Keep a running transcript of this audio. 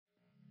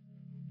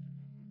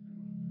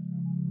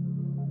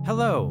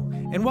Hello,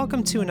 and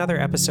welcome to another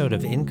episode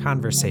of In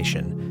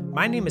Conversation.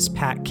 My name is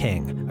Pat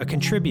King, a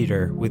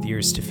contributor with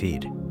Ears to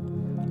Feed.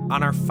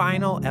 On our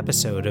final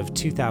episode of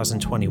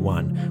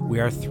 2021,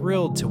 we are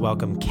thrilled to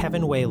welcome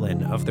Kevin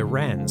Whalen of the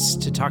Wrens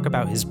to talk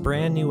about his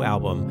brand new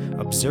album,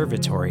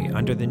 Observatory,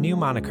 under the new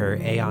moniker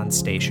Aeon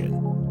Station.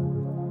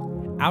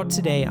 Out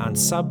today on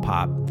Sub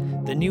Pop,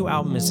 the new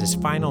album is his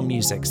final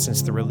music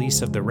since the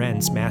release of the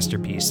Wrens'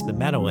 masterpiece, The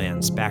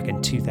Meadowlands, back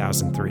in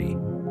 2003.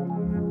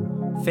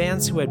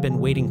 Fans who had been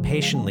waiting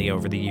patiently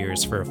over the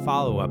years for a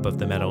follow-up of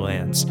The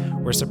Meadowlands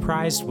were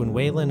surprised when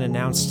Whalen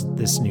announced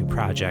this new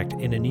project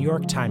in a New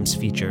York Times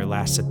feature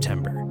last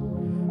September.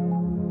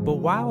 But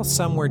while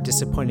some were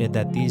disappointed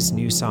that these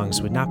new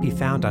songs would not be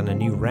found on a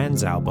new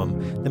Wrens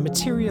album, the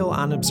material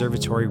on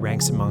Observatory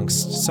ranks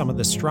amongst some of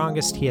the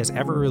strongest he has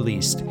ever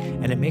released,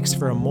 and it makes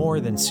for a more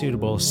than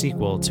suitable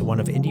sequel to one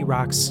of indie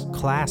rock's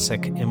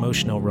classic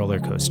emotional roller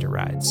coaster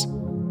rides.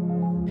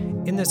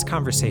 In this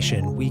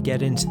conversation, we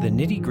get into the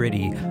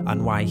nitty-gritty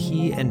on why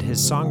he and his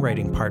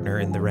songwriting partner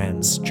in the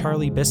Wrens,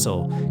 Charlie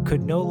Bissell,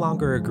 could no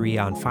longer agree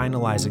on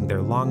finalizing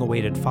their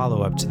long-awaited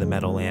follow-up to the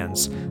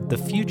Meadowlands, the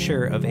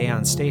future of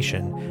Aeon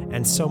Station,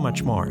 and so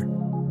much more.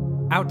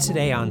 Out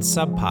today on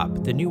Sub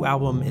Pop, the new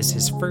album is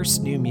his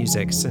first new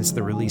music since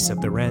the release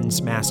of the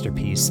Wrens'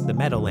 masterpiece, The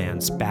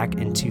Meadowlands, back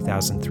in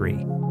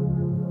 2003.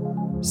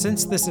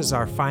 Since this is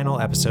our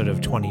final episode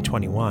of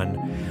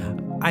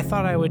 2021, I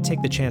thought I would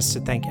take the chance to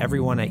thank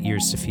everyone at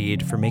Ears to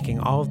Feed for making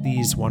all of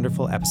these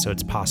wonderful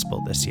episodes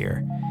possible this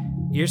year.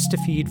 Ears to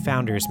Feed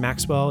founders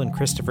Maxwell and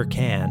Christopher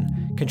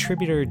Can,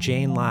 contributor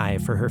Jane Lai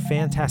for her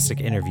fantastic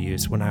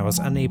interviews when I was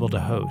unable to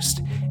host,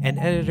 and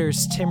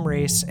editors Tim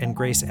Race and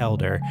Grace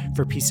Elder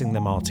for piecing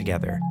them all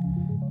together.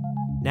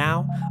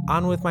 Now,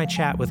 on with my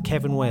chat with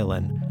Kevin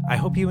Whalen. I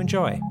hope you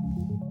enjoy.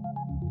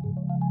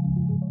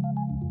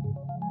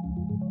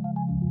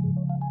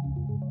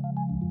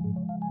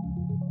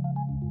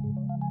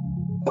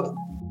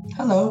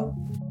 Hello.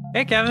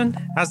 Hey, Kevin.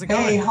 How's it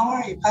going? Hey, how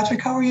are you?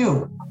 Patrick, how are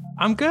you?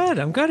 I'm good.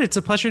 It's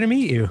a pleasure to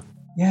meet you.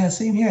 Yeah,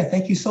 same here.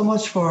 Thank you so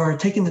much for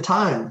taking the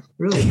time.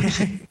 Really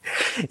appreciate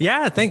it.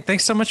 Yeah,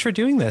 thanks so much for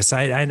doing this.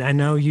 I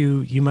know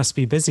you must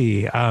be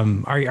busy.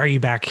 Are you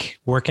back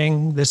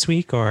working this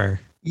week or?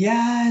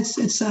 Yeah,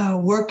 it's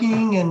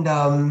working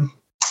and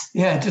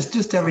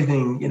just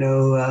everything,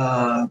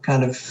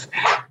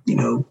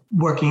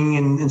 working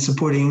and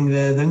supporting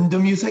the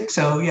music.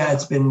 So yeah,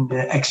 it's been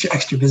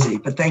extra busy,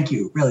 but thank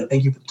you for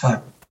the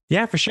time.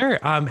 Yeah, for sure.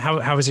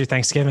 How was your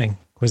Thanksgiving?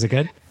 Was it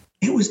good?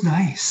 It was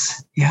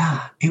nice.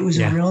 Yeah, it was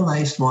a real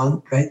nice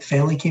one, right? The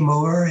family came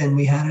over and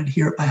we had it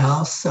here at my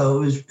house.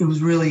 So it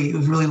was really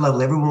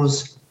lovely. Everyone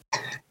was,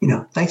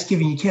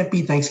 Thanksgiving, you can't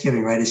beat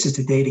Thanksgiving, right? It's just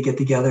a day to get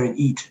together and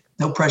eat.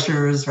 No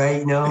pressures,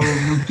 right? No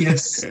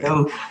gifts,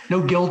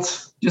 no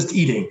guilt, just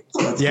eating.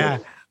 So that's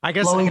good. I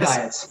guess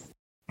diets.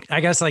 I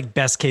guess like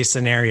best case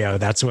scenario,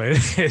 that's what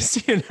it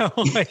is,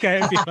 like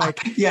I'd be like,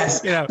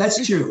 yes,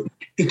 that's true.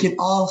 It can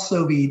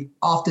also be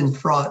often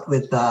fraught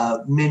with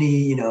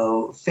many,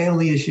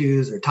 family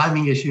issues or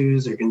timing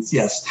issues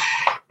yes,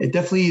 it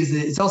definitely is.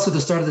 It's also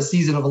the start of the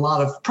season of a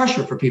lot of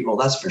pressure for people.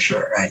 That's for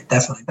sure. Right.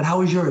 Definitely. But how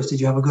was yours? Did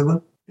you have a good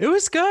one? It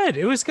was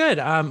good.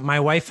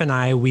 My wife and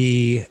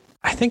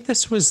I think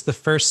this was the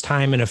first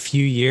time in a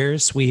few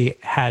years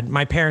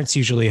my parents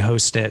usually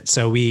host it.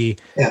 So we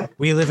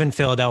live in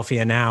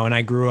Philadelphia now, and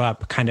I grew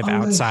up kind of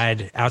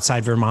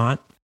outside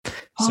Vermont.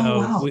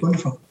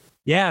 Wonderful.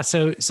 Yeah.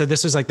 So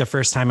this was like the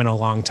first time in a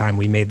long time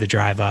we made the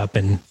drive up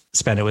and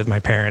spent it with my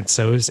parents.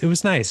 So it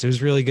was nice. It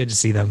was really good to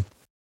see them.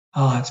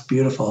 Oh, it's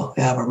beautiful.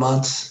 Yeah.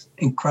 Vermont's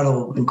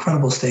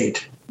incredible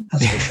state.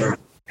 That's for sure.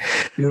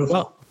 Beautiful.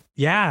 Well,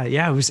 yeah.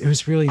 It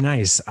was really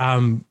nice.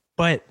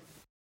 But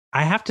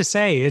I have to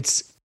say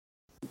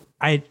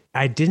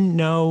I didn't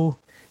know,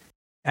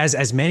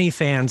 as many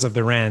fans of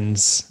the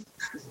Wrens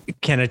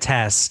can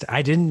attest,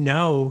 I didn't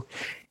know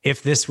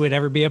if this would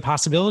ever be a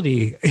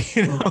possibility,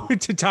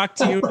 to talk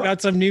to you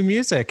about some new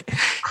music.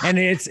 And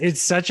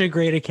it's such a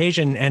great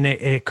occasion, and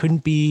it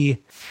couldn't be,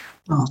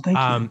 thank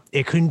you.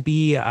 It couldn't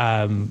be,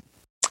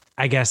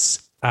 I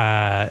guess,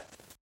 a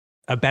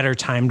better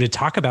time to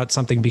talk about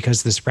something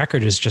because this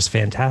record is just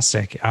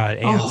fantastic.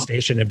 Aeon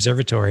Station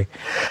Observatory.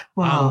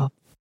 Wow.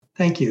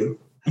 Thank you.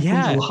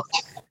 Yeah.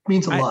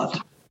 Means a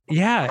lot.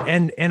 Yeah.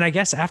 And I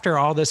guess after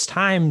all this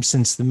time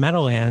since the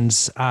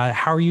Meadowlands,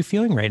 how are you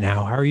feeling right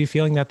now? How are you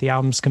feeling that the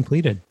album's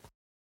completed?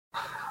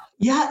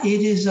 Yeah,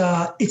 it is.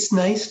 It's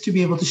nice to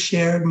be able to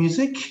share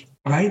music,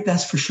 right?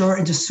 That's for sure.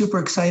 And just super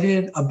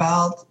excited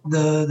about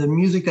the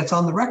music that's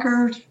on the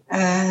record.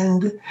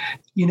 And,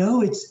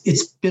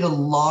 it's been a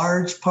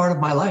large part of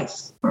my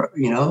life.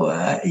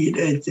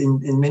 It's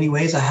in many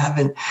ways, I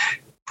haven't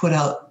put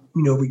out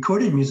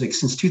recorded music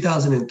since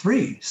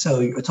 2003. So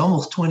it's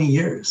almost 20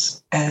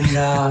 years.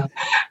 And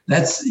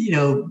that's,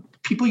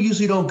 people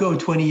usually don't go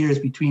 20 years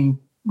between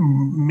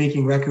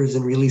making records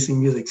and releasing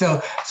music.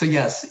 So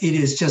yes, it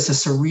is just a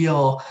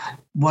surreal,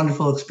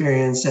 wonderful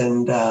experience,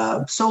 and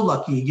so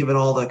lucky given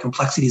all the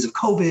complexities of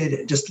COVID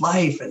and just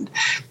life, and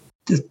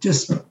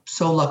just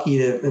so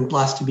lucky and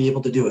blessed to be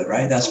able to do it.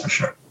 Right. That's for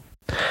sure.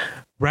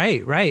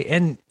 Right. Right.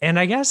 And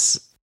I guess,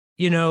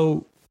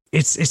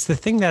 it's the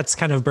thing that's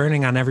kind of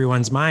burning on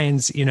everyone's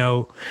minds,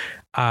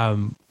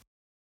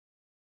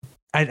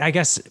 I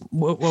guess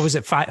what was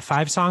it?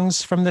 Five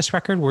songs from this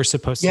record were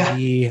supposed to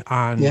be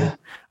on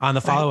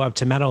the follow up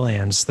to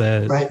Meadowlands,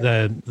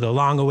 the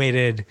long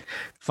awaited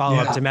follow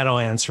up to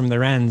Meadowlands from the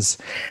Wrens.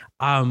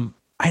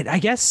 I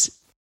guess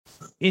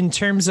in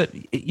terms of,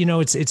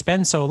 it's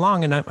been so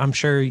long, and I'm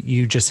sure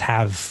you just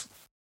have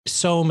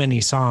so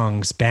many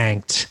songs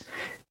banked,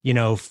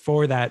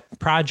 for that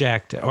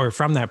project or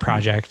from that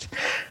project.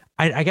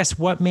 I guess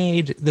what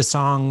made the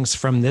songs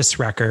from this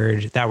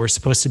record that were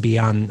supposed to be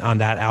on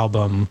that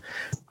album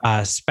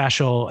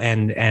special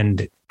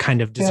and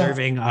kind of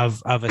deserving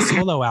of a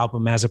solo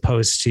album as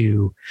opposed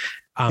to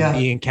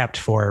being kept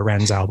for a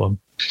Wrens album?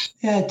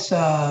 Yeah, it's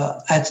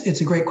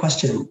a great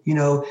question.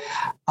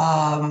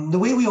 The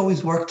way we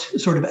always worked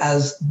sort of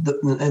as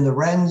in the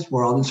Wrens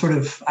world, and sort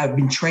of I've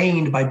been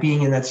trained by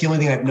being, and that's the only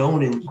thing I've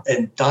known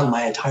and done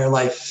my entire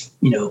life,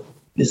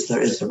 is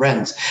the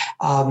Wrens.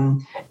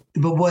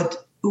 But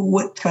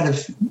what kind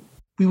of,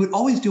 we would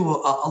always do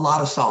a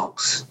lot of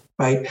songs,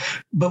 right?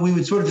 But we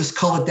would sort of just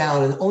cull it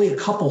down, and only a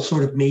couple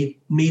sort of made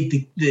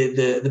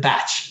the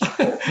batch,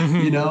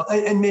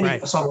 and many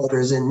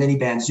songwriters and many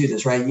bands do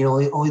this, right?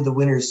 Only the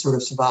winners sort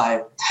of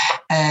survive.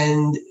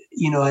 And,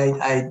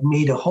 I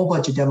made a whole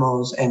bunch of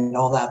demos and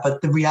all that,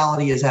 but the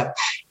reality is that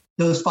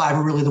those 5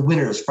 are really the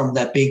winners from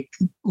that big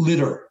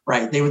litter,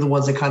 right? They were the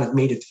ones that kind of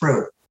made it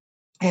through.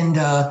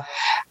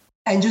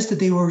 And just that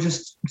they were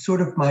just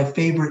sort of my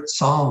favorite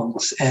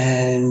songs.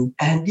 And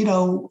I have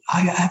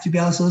to be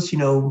honest with this,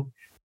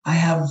 I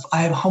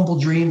have humble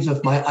dreams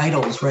of my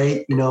idols,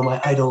 right?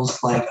 My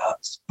idols like,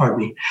 pardon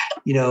me,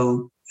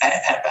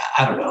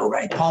 I don't know,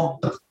 right?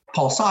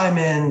 Paul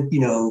Simon,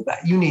 you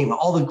name it,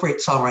 all the great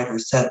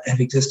songwriters that have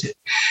existed.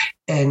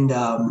 And,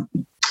 I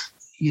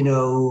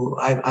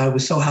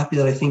was so happy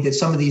that I think that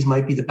some of these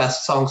might be the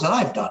best songs that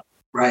I've done,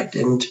 right?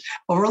 And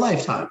over a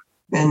lifetime.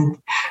 And,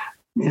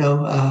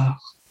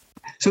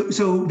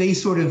 So they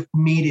sort of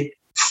made it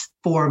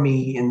for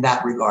me in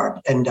that regard,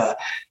 and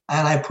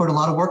I put a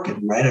lot of work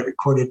in. Right, I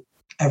recorded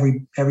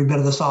every bit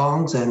of the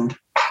songs, and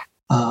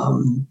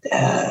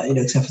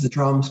except for the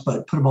drums,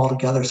 but put them all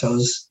together. So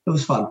it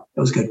was fun. It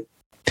was good.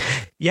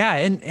 Yeah,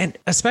 and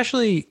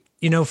especially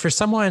for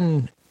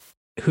someone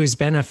who's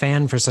been a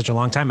fan for such a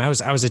long time. I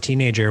was a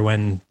teenager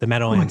when the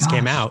Meadowlands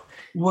came out.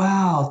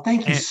 Wow,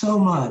 thank you so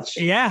much.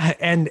 Yeah,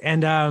 and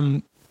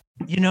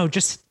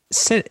just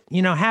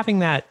having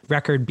that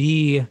record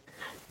be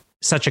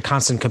such a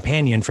constant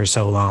companion for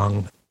so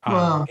long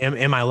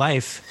in my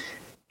life,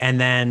 and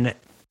then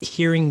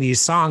hearing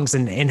these songs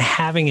and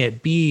having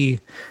it be,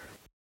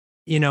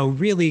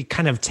 really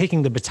kind of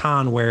taking the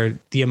baton where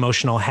the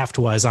emotional heft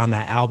was on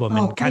that album,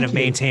 and kind of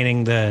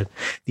maintaining the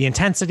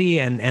intensity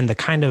and the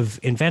kind of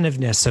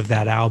inventiveness of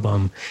that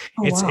album.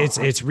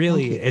 It's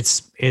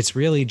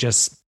really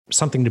just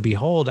something to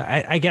behold.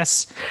 I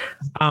guess,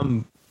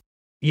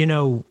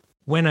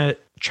 when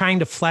trying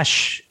to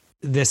flesh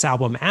this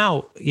album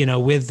out,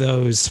 with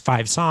those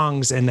 5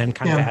 songs and then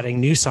kind of adding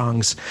new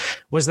songs,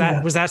 was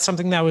that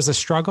something that was a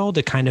struggle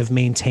to kind of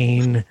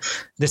maintain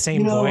the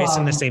same voice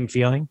and the same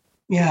feeling?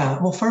 Yeah.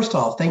 Well, first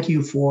off, thank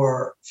you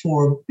for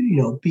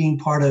being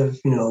part of,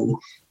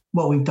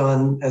 what we've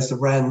done as the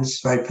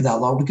Wrens, right, for that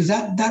long, because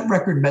that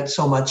record meant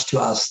so much to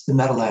us, the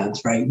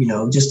Meadowlands, right?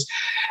 Just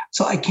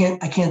so I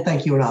can't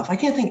thank you enough. I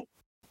can't think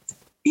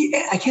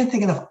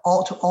enough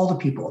to all the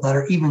people that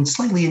are even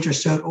slightly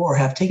interested or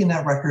have taken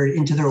that record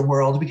into their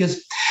world,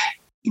 because,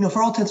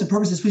 for all intents and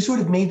purposes, we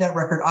sort of made that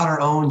record on our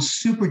own,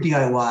 super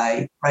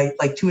DIY, right?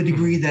 Like to a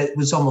degree that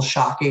was almost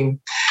shocking.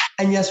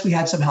 And yes, we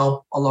had some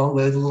help along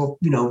with a little,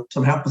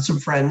 some help with some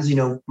friends,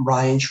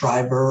 Ryan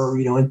Schreiber,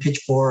 and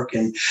Pitchfork.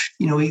 And,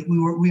 we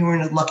were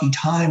in a lucky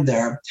time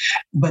there.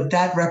 But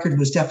that record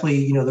was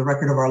definitely, the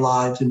record of our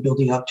lives and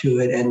building up to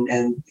it. And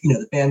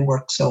the band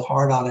worked so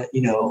hard on it,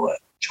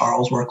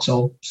 Charles worked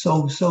so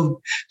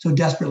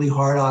desperately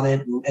hard on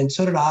it, and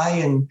so did I,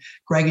 and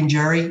Greg and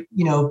Jerry.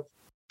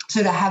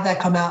 So to have that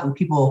come out and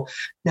people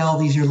now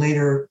these years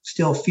later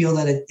still feel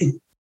that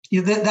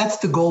that's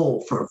the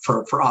goal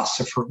for us,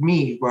 or for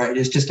me, right?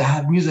 Is just to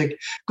have music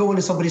go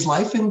into somebody's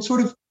life and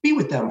sort of be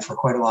with them for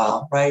quite a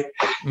while, right?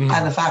 Mm-hmm.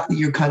 And the fact that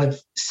you're kind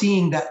of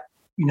seeing that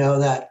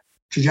that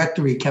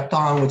trajectory kept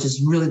on, which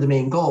is really the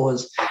main goal,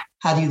 is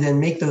how do you then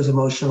make those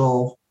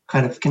emotional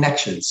kind of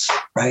connections,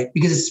 right?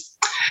 Because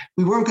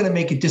we weren't going to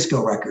make a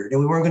disco record, and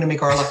we weren't going to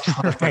make our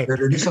electronic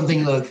record or do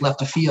something like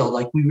left of field.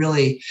 Like we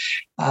really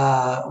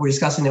were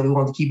discussing that we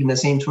wanted to keep in the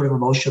same sort of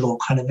emotional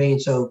kind of vein.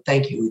 So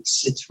thank you.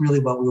 It's really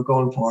what we were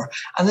going for.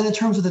 And then in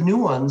terms of the new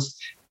ones,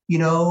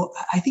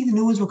 I think the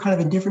new ones were kind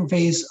of a different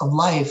phase of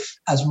life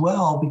as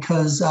well,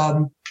 because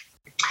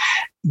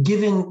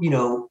given,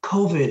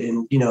 COVID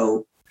and,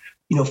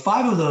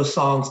 5 of those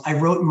songs I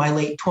wrote in my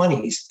late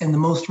 20s, and the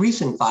most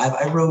recent 5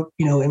 I wrote,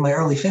 in my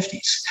early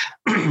 50s.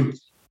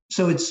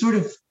 so it's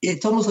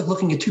almost like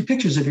looking at two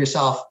pictures of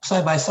yourself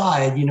side by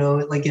side,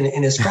 like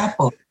in a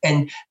scrapbook,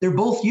 and they're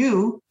both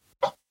you,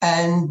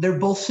 and they're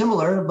both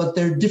similar, but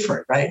they're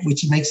different, right?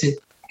 Which makes it,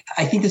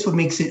 I think that's what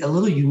makes it a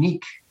little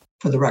unique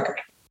for the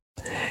record.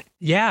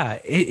 Yeah,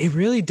 it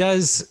really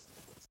does.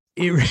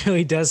 It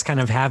really does kind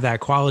of have that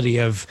quality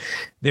of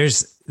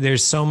there's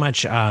so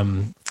much,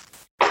 of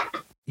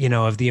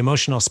the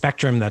emotional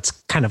spectrum that's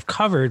kind of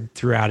covered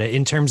throughout it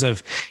in terms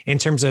of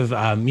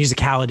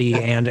musicality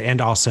and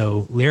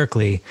also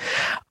lyrically.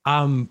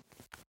 Thank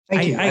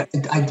you.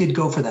 I did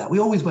go for that. We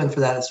always went for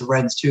that as the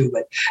Wrens too,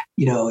 but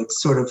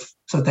it's sort of,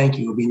 so thank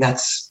you. I mean,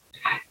 that's,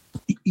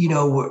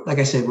 like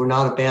I said, we're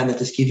not a band that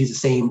just gives you the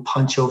same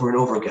punch over and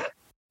over again.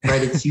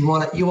 Right. It's you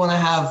want to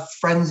have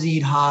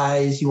frenzied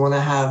highs. You want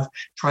to have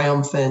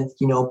triumphant,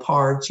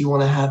 parts. You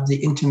want to have the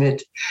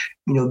intimate,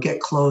 get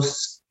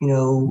close,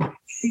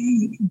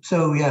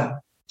 So yeah.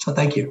 So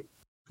thank you.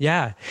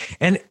 Yeah.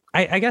 And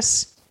I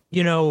guess,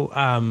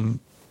 I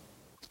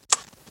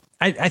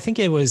think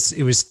it was,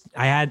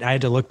 I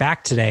had to look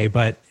back today,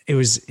 but it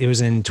was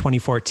in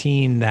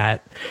 2014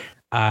 that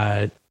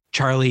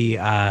Charlie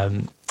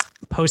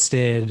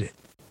posted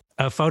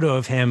a photo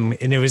of him,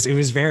 and it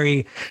was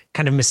very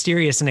kind of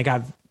mysterious, and it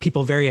got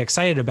people very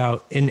excited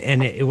about, and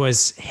it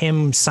was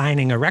him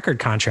signing a record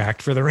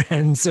contract for the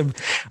Wrens of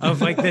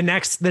like the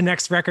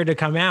next record to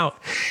come out.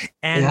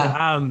 And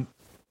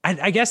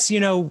I guess,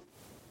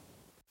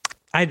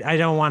 I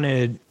don't want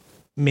to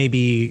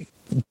maybe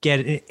get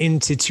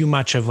into too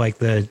much of like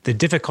the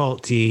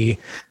difficulty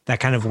that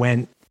kind of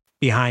went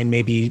behind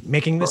maybe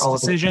making this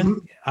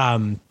decision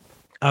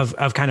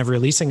of kind of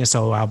releasing a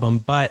solo album,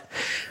 but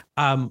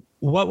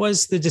what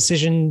was the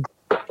decision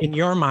in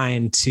your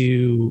mind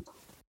to,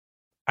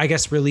 I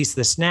guess, release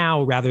this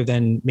now rather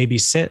than maybe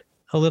sit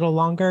a little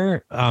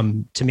longer,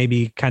 to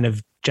maybe kind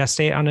of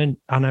gestate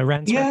on a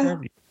Wrens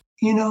record?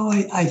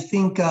 I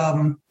think,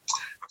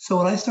 so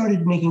when I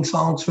started making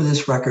songs for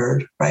this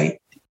record, right,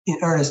 in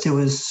earnest, it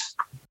was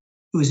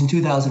in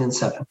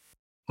 2007.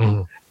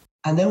 Mm-hmm.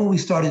 And then when we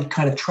started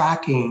kind of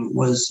tracking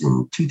was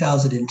in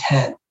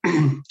 2010.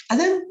 And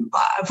then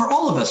for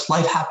all of us,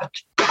 life happened,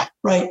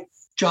 right?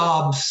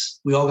 Jobs,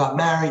 we all got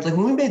married. Like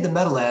when we made the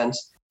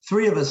Meadowlands,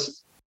 three of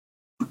us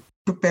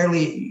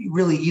barely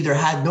really either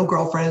had no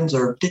girlfriends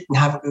or didn't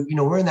have,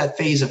 we're in that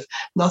phase of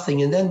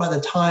nothing. And then by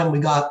the time we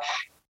got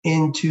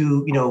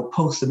into,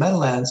 post the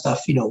Meadowlands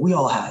stuff, we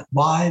all had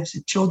wives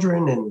and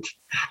children and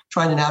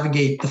trying to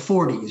navigate the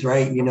 40s,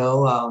 right?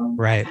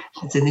 Right.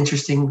 It's an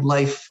interesting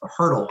life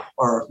hurdle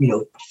or,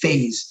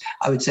 phase,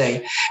 I would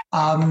say.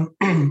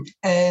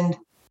 And,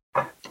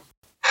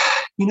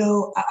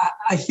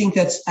 I think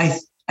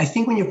I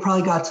think when you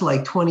probably got to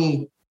like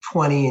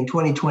 2020 and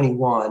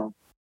 2021,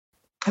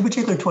 in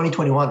particular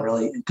 2021,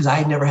 really, because I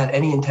had never had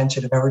any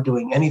intention of ever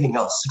doing anything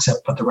else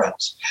except put the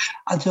Wrens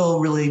until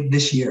really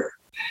this year.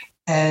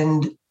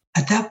 And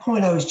at that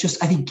point, I was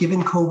just, I think,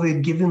 given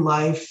COVID, given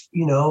life,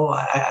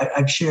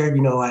 I've shared,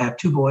 I have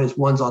two boys,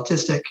 one's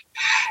autistic.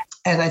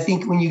 And I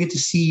think when you get to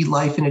see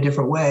life in a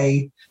different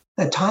way,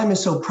 that time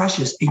is so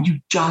precious and you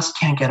just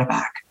can't get it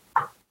back.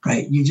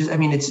 Right.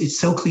 It's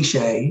so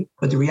cliche,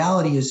 but the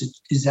reality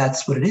is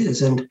that's what it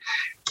is. And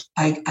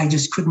I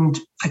just couldn't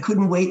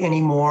wait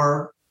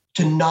anymore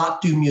to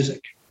not do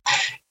music.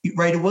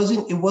 Right.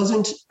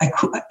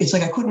 It's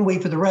like I couldn't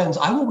wait for the Wrens.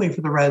 I will wait for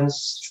the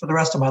Wrens for the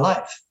rest of my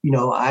life.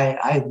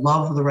 I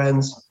love the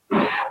Wrens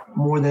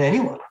more than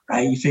anyone.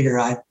 Right. You figure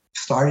I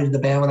started the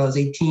band when I was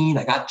 18.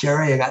 I got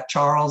Jerry, I got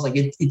Charles. Like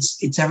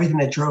it's everything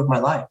that drove my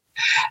life.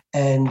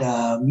 And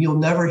you'll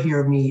never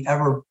hear me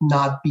ever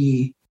not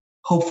be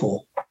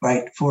hopeful,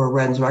 right, for a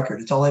Wrens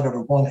record. It's all I've ever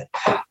wanted.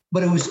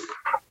 But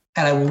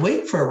and I will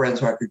wait for a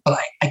Wrens record, but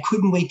I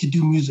couldn't wait to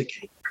do music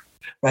anymore.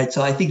 Right.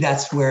 So I think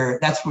that's where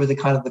the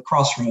kind of the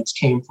crossroads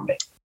came for me.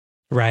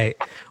 Right.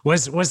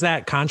 Was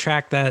that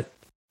contract that,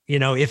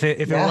 if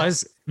it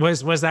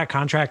was that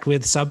contract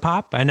with Sub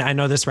Pop? And I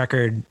know this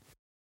record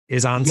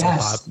is on Sub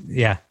Pop.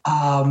 Yeah.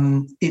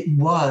 It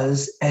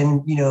was.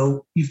 And,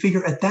 you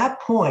figure at that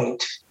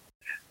point,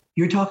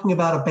 you're talking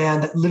about a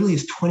band that literally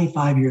is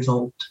 25 years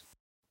old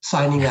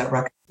signing that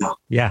record. No.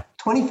 Yeah.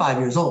 25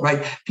 years old,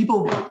 right?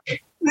 People that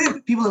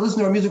listen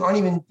to our music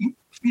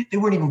they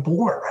weren't even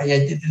born, right?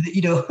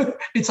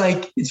 It's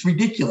like, it's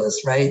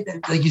ridiculous, right?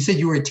 Like you said,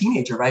 you were a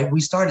teenager, right? We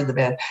started the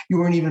band, you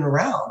weren't even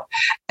around.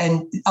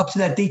 And up to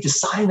that date to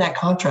sign that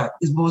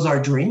contract was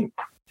our dream.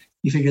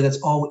 You figure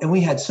that's all, and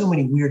we had so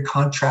many weird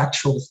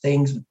contractual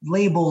things with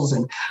labels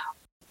and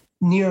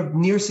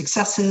near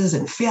successes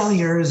and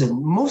failures,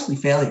 and mostly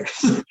failures.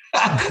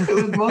 It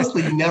was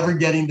mostly never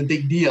getting the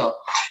big deal.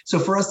 So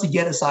for us to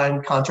get a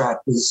signed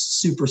contract was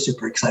super,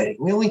 super exciting.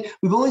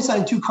 We've only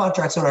signed 2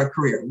 contracts in our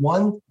career.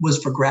 One was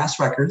for Grass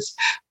Records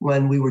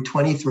when we were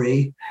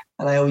 23.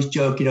 And I always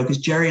joke, because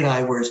Jerry and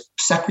I were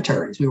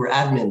secretaries, we were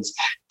admins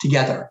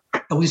together.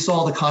 And we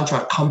saw the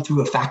contract come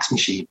through a fax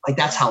machine. Like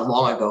that's how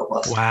long ago it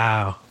was.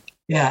 Wow.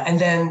 Yeah. And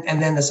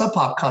then the Sub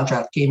Pop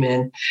contract came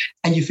in,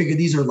 and you figure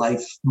these are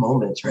life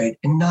moments, right?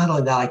 And not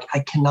only that, I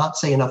cannot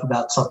say enough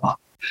about Sub Pop.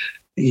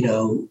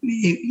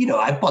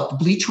 I bought the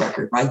Bleach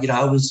record, right?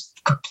 I was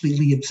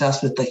completely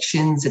obsessed with like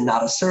Shins and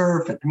Nada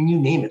Surf, and I mean, you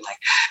name it, like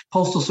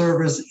Postal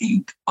Service,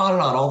 on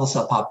and on, all the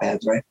Sub Pop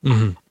bands, right?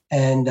 Mm-hmm.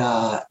 And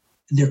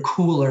they're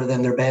cooler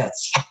than their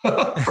bands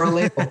for a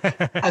label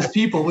as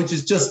people, which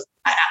is just,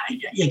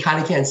 you kind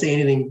of can't say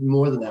anything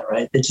more than that,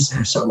 right? They just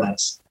are so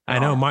nice. I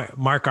know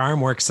Mark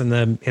Arm works in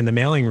the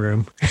mailing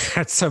room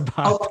at Sub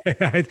Pop.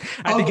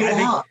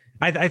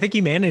 I think he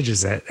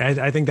manages it.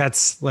 I think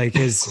that's like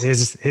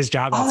his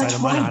job outside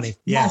of Mudhoney.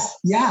 Yeah. Yes,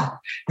 yeah.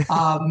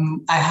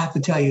 I have to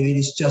tell you, it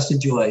is just a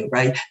joy,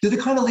 right? They're the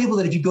kind of label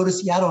that if you go to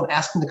Seattle and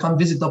ask them to come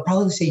visit, they'll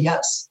probably say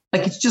yes.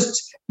 Like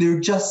they're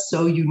just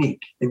so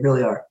unique. They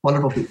really are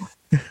wonderful people.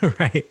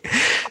 Right.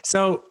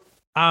 So,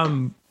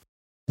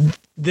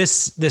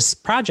 this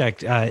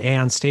project,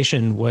 Aeon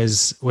Station,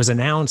 was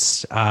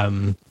announced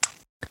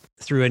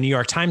through a New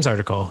York Times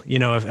article,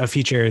 a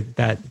feature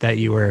that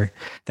you were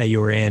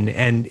in,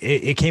 and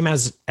it came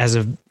as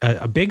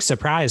a big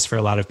surprise for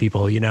a lot of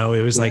people.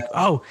 It was like,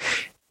 oh,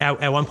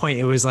 at one point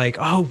it was like,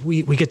 oh,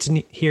 we get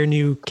to hear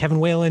new Kevin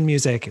Whalen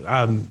music,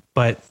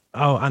 but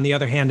on the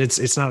other hand,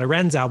 it's not a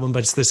Wren's album, but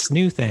it's this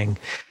new thing.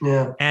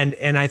 Yeah,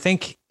 and I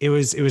think it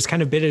was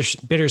kind of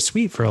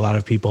bittersweet for a lot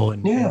of people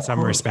in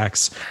some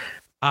respects.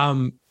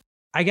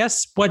 I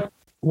guess what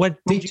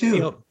did you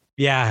feel?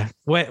 Yeah.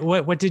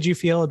 What did you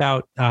feel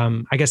about,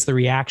 I guess, the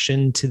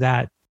reaction to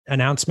that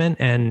announcement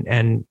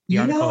and the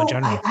article in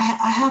general?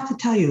 I have to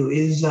tell you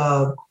is,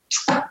 number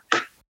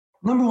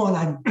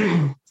one,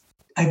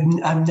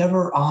 I'm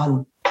never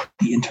on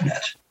the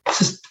internet. It's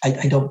just,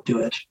 I don't do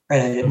it.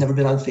 Right. I've never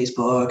been on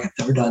Facebook. I've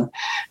never done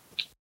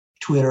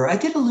Twitter. I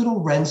did a little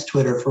Wren's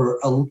Twitter for,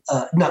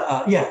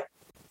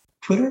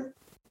 Twitter?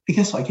 I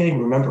guess so. I can't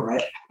even remember,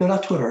 right? No,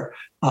 not Twitter.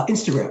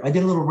 Instagram. I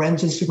did a little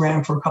Wren's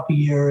Instagram for a couple of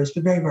years,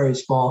 but very, very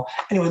small.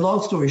 Anyway,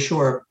 long story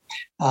short,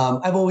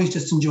 I've always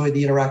just enjoyed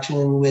the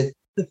interaction with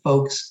the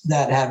folks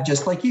that have,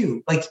 just like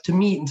you, like to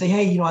meet and say,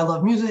 hey, I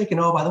love music, and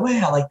oh, by the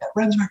way, I like that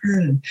Wren's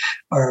record,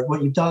 or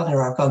what you've done,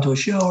 or I've gone to a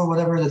show or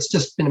whatever. That's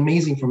just been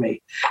amazing for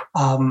me.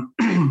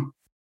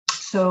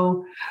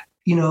 So,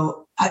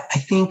 I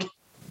think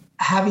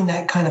having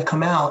that kind of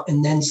come out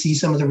and then see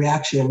some of the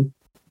reaction,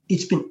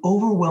 it's been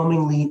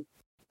overwhelmingly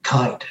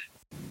kind.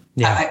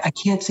 Yeah. I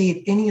can't say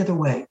it any other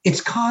way. It's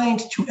kind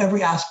to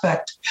every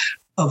aspect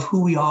of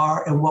who we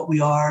are and what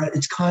we are.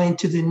 It's kind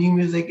to the new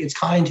music. It's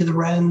kind to the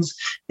Wren's.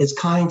 It's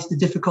kind to the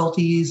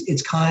difficulties.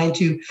 It's kind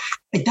to,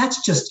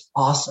 that's just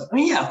awesome. I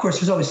mean, yeah, of course,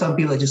 there's always some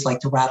people that just like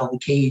to rattle the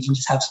cage and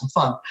just have some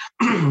fun,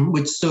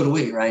 which so do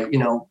we, right?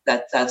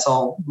 That's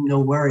all, no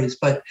worries.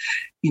 But,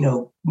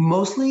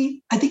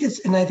 mostly I think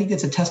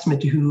it's a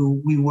testament to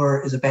who we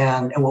were as a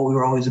band and what we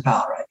were always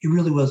about, right? It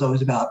really was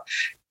always about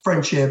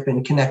friendship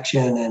and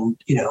connection,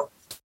 and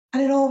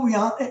and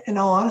in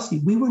all honesty,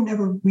 we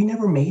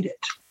never made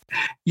it.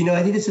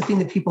 I think it's the thing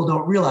that people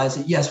don't realize,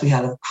 that yes, we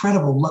had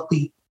incredible,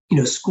 luckily,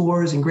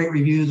 scores and great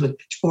reviews with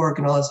Pitchfork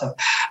and all that stuff,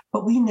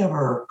 but we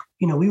never,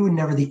 we were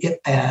never the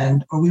it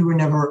band, or we were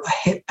never a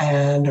hit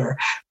band, or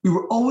we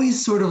were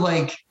always sort of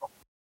like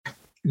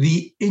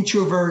the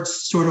introverts,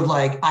 sort of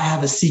like, I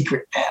have a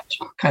secret band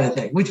kind of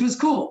thing, which was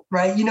cool,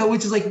 right?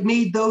 Which is like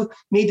made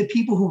the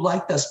people who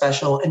liked us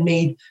special, and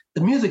made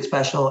the music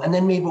special, and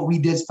then made what we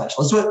did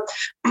special.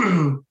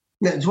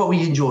 It's what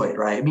we enjoyed,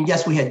 right? I mean,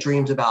 yes, we had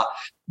dreams about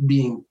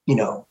being,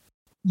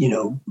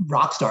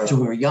 rock stars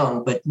when we were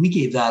young, but we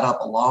gave that up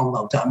a long,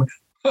 long time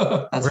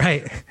ago.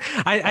 Right.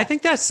 I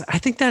think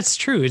that's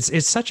true.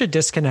 It's such a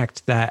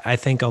disconnect that I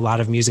think a lot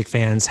of music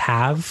fans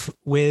have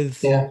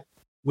with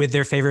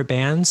their favorite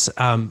bands.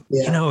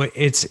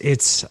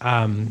 It's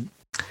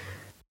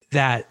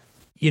that,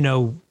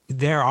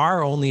 there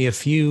are only a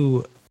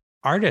few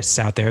artists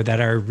out there that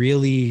are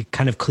really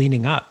kind of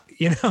cleaning up,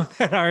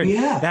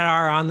 that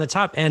are on the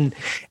top. And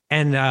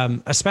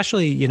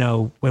especially,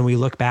 when we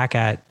look back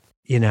at,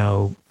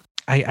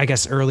 I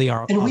guess early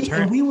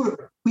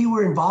we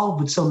were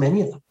involved with so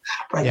many of them,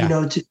 right?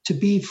 Yeah. To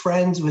be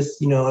friends with,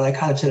 and I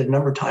kind of said it a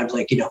number of times,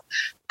 like,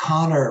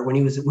 Connor, when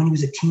he was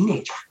a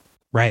teenager.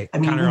 Right. I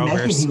mean, Connor we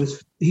met him,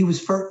 he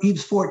was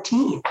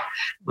 14,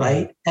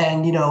 right?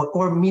 And,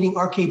 or meeting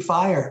Arcade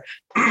Fire,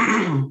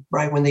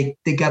 right? When they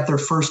got their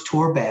first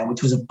tour band,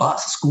 which was a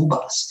school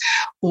bus,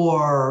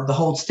 or the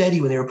Hold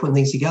Steady when they were putting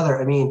things together.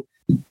 I mean,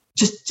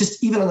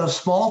 just even on those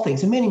small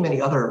things, and many,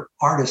 many other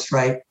artists,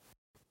 right?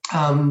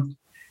 And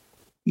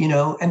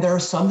there are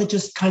some that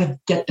just kind of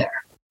get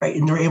there, right?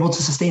 And they're able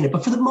to sustain it.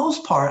 But for the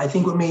most part, I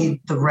think what made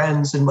the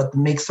Wren's and what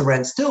makes the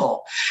Wren's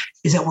still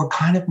is that we're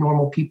kind of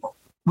normal people.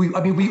 We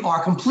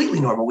are completely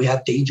normal. We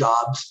have day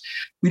jobs.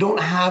 We don't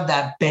have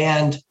that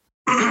band,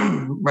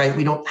 right?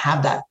 We don't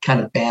have that kind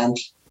of band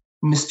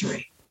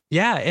mystery.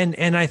 Yeah.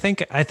 And I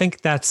think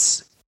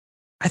that's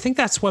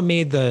what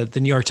made the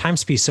New York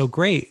Times piece so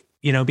great,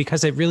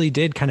 because it really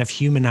did kind of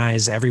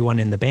humanize everyone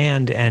in the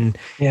band. And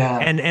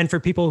for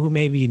people who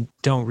maybe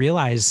don't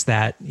realize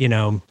that,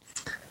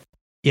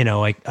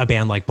 like a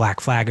band like Black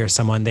Flag or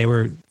someone, they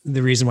were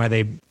the reason why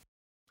they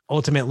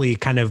ultimately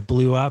kind of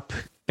blew up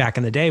back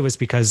in the day was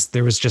because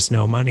there was just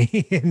no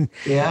money and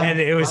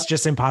it was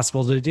just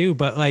impossible to do.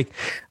 But like,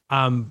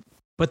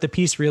 but the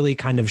piece really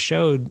kind of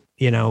showed,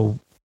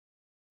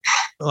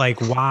 like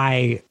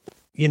why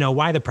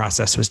the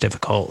process was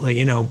difficult,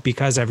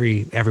 because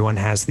everyone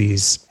has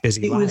these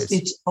busy lives.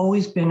 It's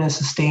always been a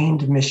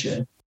sustained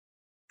mission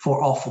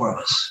for all four of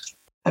us.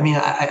 I mean,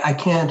 I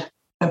can't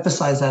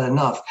emphasize that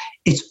enough.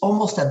 It's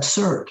almost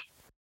absurd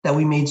that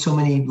we made so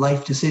many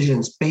life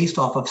decisions based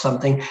off of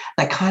something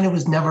that kind of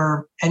was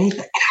never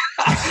anything.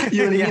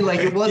 You know what I mean?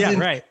 Like it wasn't,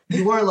 right.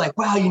 You weren't like,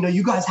 wow,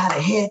 you guys had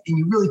a hit and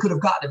you really could have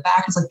gotten it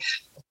back. It's like,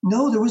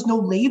 no, there was no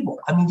label.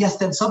 I mean, yes,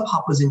 then Sub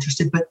Pop was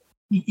interested, but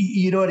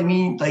you know what I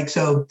mean? Like,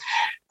 so,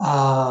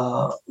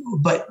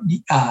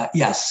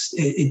 yes,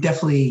 it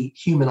definitely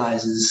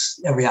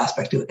humanizes every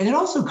aspect of it. And it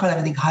also kind of,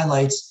 I think,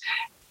 highlights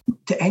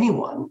to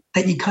anyone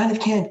that you kind of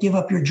can't give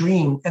up your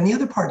dream. And the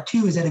other part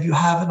too, is that if you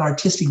have an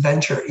artistic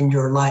venture in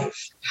your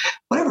life,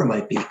 whatever it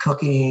might be,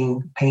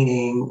 cooking,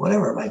 painting,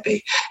 whatever it might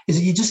be, is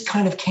that you just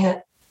kind of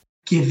can't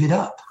give it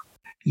up.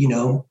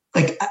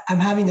 Like I'm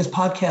having this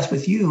podcast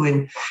with you.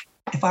 And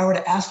if I were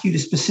to ask you to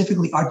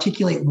specifically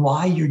articulate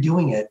why you're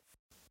doing it,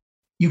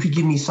 you could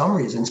give me some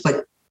reasons,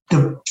 but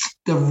the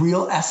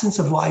real essence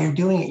of why you're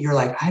doing it, you're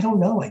like, I don't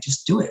know, I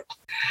just do it.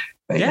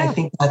 Right? Yeah. And I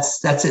think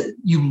that's it.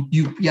 You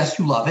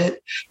love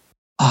it.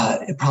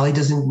 It probably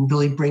doesn't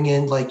really bring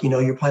in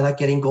you're probably not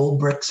getting gold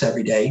bricks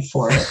every day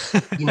for it,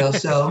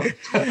 so.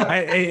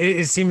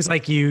 It seems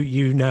like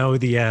you know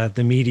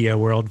the media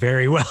world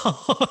very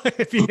well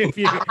if you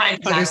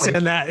exactly.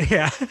 Understand that.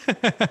 Yeah.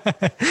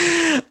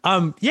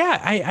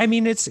 I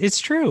mean, it's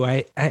true.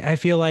 I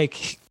feel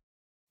like,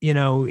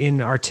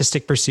 in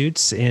artistic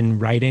pursuits, in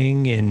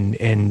writing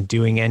and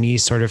doing any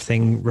sort of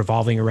thing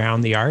revolving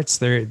around the arts,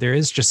 there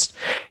is just,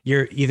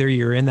 you're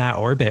in that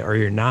orbit or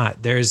you're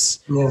not. There's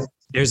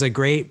a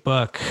great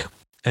book,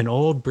 an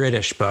old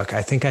British book.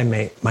 I think I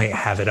might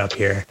have it up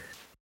here.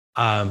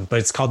 But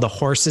it's called The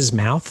Horse's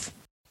Mouth.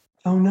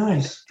 Oh,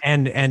 nice.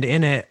 And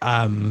in it,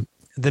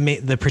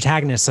 the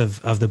protagonist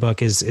of the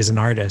book is an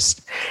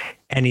artist,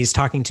 and he's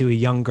talking to a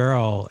young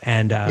girl,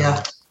 and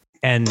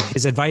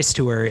his advice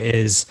to her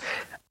is,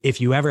 if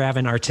you ever have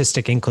an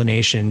artistic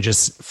inclination,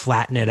 just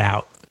flatten it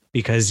out,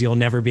 because you'll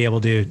never be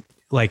able to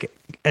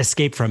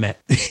escape from it.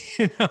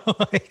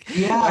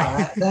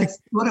 That's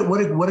what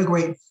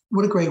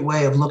a great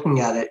way of looking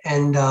at it.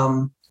 And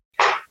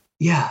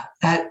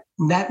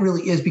that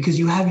really is, because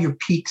you have your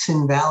peaks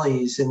and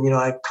valleys. And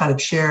I kind of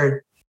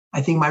shared,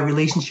 I think my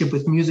relationship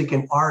with music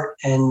and art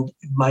and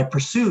my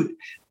pursuit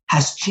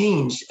has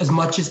changed as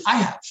much as I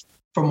have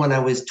from when I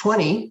was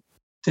 20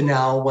 to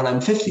now when I'm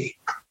 50.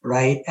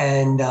 Right.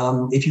 And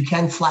if you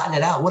can flatten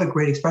it out, what a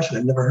great expression.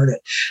 I've never heard it.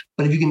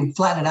 But if you can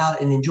flatten it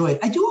out and enjoy it,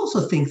 I do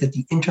also think that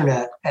the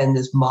internet and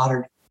this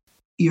modern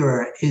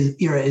era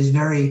is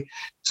very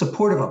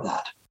supportive of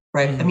that.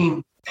 Right.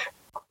 Mm.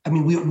 I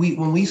mean, we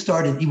when we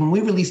started, even when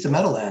we released the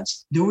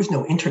Meadowlands, there was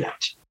no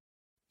internet.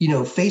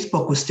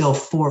 Facebook was still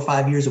 4 or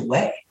 5 years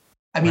away.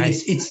 I mean,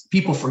 right. it's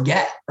people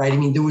forget, right? I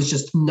mean, there was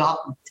just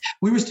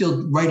we were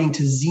still writing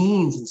to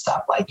zines and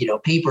stuff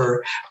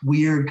paper,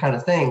 weird kind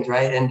of things.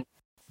 Right. And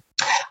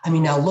I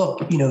mean, now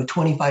look,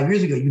 25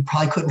 years ago, you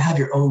probably couldn't have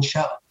your own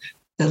show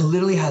that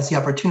literally has the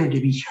opportunity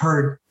to be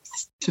heard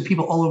to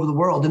people all over the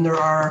world. And there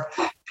are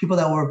people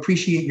that will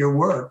appreciate your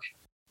work.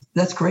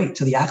 That's great.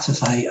 So the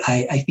access,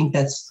 I think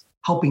that's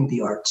helping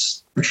the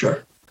arts for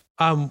sure.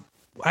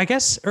 I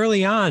guess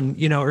early on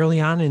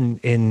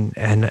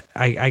in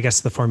I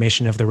guess the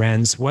formation of the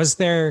Wrens, was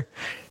there,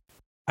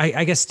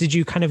 I guess, did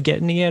you kind of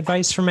get any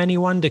advice from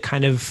anyone to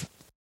kind of,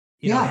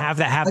 have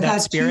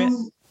that spirit?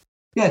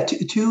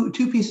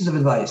 Two pieces of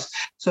advice.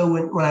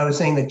 So when I was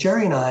saying that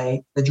Jerry and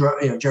I,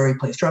 Jerry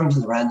plays drums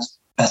in the Wrens,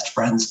 best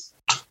friends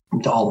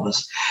to all of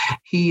us.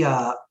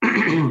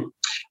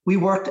 We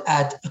worked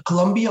at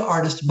Columbia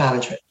Artist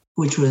Management,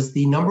 which was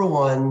the number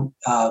one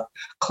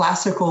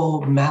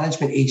classical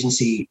management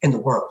agency in the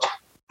world.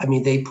 I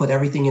mean, they put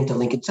everything into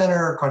Lincoln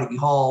Center, Carnegie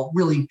Hall,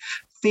 really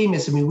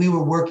famous. I mean, we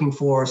were working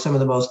for some of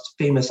the most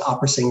famous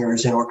opera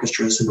singers and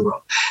orchestras in the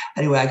world.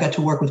 Anyway, I got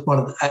to work with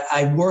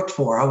I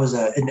was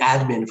an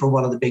admin for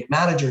one of the big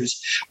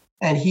managers.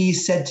 And he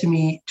said to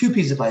me 2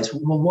 pieces of advice.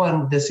 Well,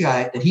 one, this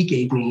guy that he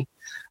gave me,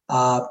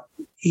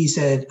 he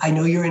said, I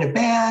know you're in a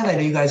band. I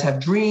know you guys have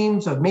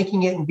dreams of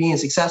making it and being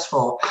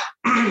successful.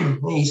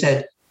 And he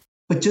said,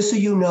 but just so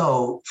you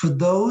know, for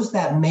those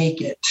that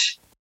make it,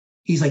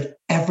 he's like,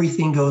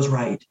 everything goes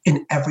right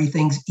and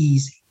everything's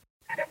easy.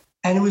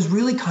 And it was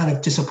really kind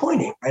of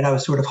disappointing, right? I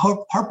was sort of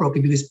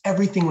heartbroken because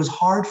everything was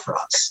hard for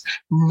us.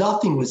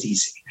 Nothing was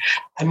easy.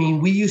 I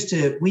mean, we used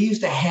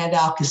to hand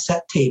out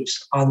cassette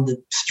tapes on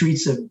the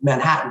streets of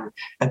Manhattan,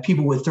 and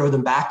people would throw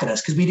them back at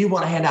us because we didn't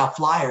want to hand out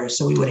flyers.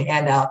 So we would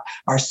hand out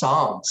our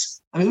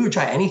songs. I mean, we would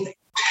try anything.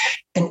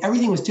 And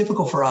everything was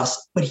difficult for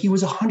us, but he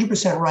was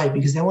 100% right,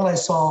 because then when I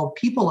saw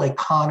people like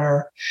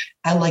Connor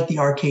and like the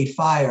Arcade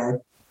Fire,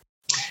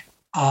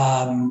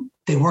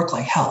 they work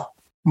like hell.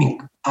 I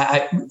mean,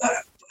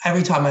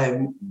 every time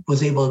I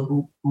was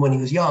able, when he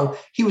was young,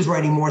 he was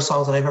writing more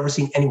songs than I've ever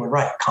seen anyone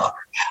write, Connor.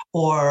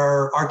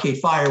 Or Arcade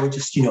Fire would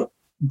just,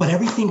 but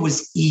everything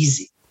was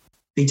easy.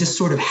 They just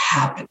sort of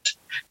happened.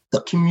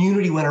 The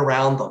community went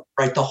around them,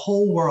 right? The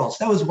whole world.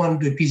 So that was one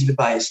good piece of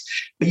advice.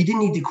 But you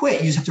didn't need to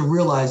quit. You just have to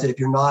realize that if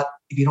you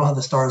don't have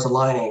the stars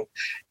aligning,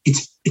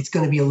 it's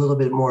going to be a little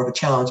bit more of a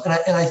challenge. And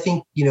I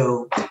think,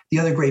 the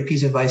other great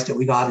piece of advice that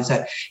we got is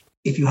that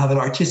if you have an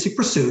artistic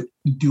pursuit,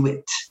 do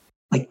it.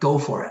 Like, go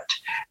for it.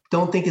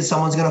 Don't think that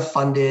someone's going to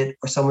fund it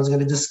or someone's going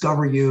to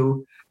discover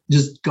you.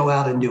 Just go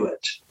out and do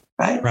it.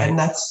 Right. And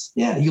that's,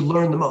 you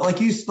learn the most.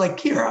 Like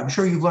Kira, I'm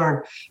sure you've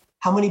learned.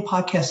 How many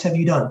podcasts have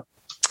you done?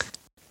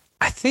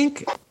 I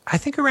think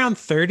around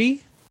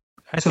 30.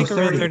 I think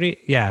 30. Around 30.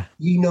 Yeah.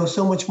 You know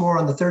so much more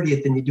on the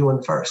 30th than you do on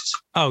the first.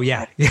 Oh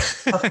yeah. You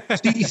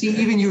see,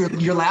 even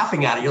you're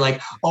laughing at it. You're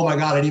like, oh my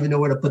God, I didn't even know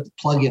where to put the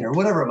plug in or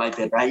whatever it might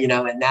be, right?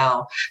 And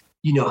now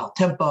you know how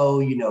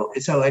tempo,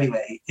 So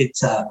anyway,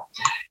 it's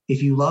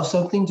if you love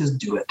something, just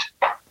do it.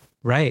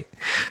 Right.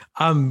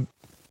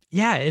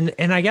 Yeah.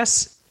 And I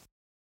guess,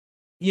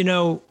 in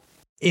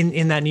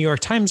that New York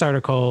Times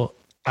article,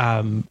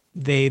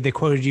 they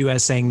quoted you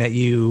as saying that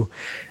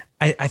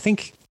I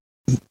think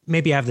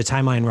maybe I have the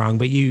timeline wrong,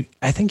 but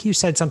I think you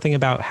said something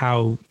about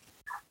how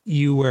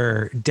you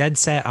were dead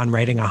set on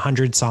writing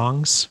 100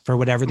 songs for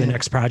whatever the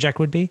next project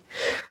would be.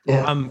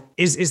 Yeah.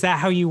 Is that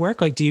how you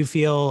work? Like, do you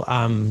feel,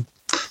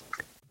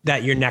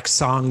 that your next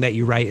song that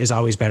you write is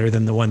always better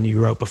than the one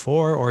you wrote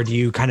before? Or do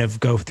you kind of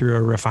go through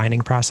a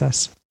refining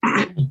process?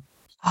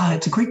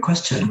 It's a great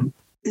question.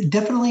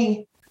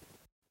 Definitely.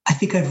 I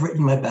think I've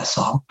written my best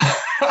song.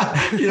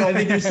 I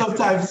think there's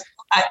sometimes,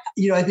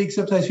 I think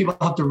sometimes people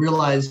have to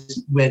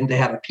realize when they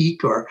have a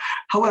peak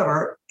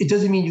however, it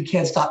doesn't mean you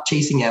can't stop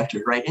chasing after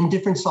it, right? And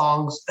different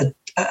songs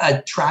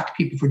attract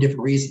people for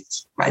different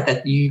reasons, right?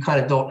 That you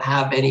kind of don't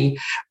have any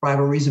rhyme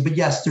or reason, but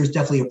yes, there's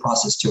definitely a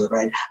process to it,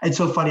 right? It's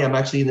so funny. I'm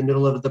actually in the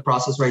middle of the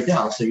process right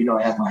now. So,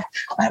 I have my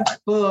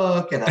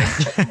book and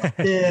I'm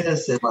checking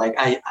this and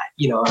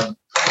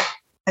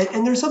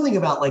and there's something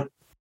about like,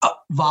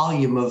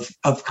 volume of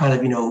kind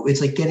of,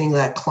 it's like getting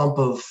that clump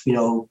of,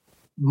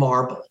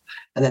 marble.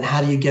 And then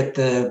how do you get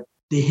the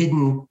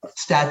hidden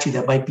statue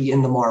that might be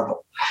in the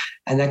marble?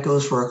 And that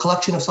goes for a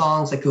collection of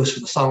songs, that goes for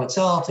the song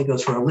itself, that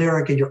goes for a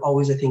lyric, and you're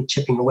always, I think,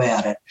 chipping away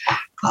at it.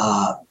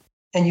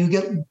 And you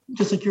get,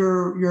 just like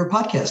your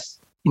podcast,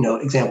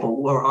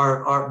 example,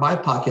 or my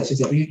podcast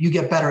example, you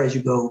get better as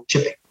you go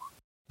chipping.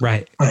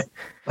 Right.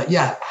 But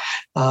yeah.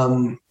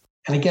 And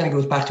again, it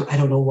goes back to, I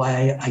don't know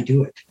why I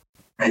do it.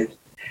 Right.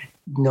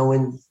 No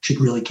one should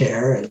really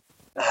care, and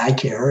I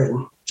care,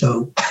 and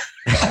so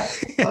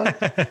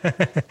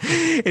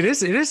it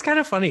is kind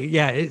of funny.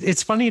 Yeah,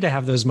 it's funny to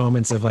have those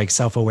moments of like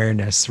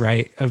self-awareness,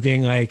 right? Of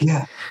being like,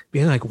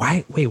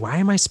 why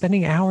am I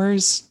spending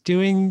hours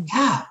doing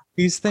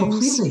these things?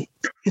 Completely.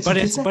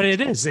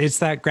 It's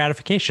that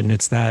gratification.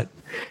 It's that.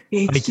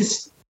 It's like,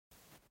 just.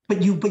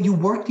 But you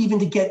worked even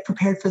to get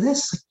prepared for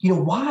this.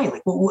 Why?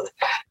 Like, what,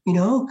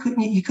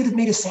 couldn't you could have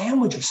made a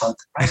sandwich or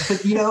something, right?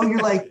 But you're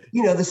like,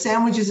 the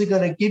sandwiches are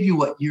going to give you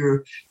what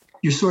you're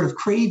sort of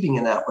craving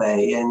in that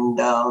way. And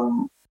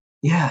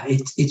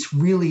it's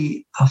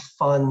really a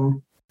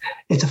fun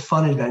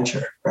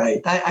adventure,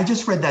 right? I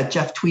just read that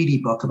Jeff Tweedy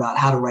book about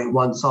how to write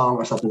one song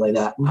or something like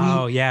that.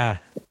 Oh yeah,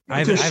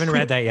 I haven't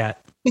read that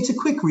yet. It's a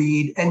quick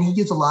read, and he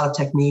gives a lot of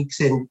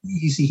techniques, and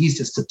you see he's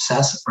just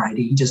obsessive, right?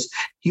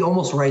 He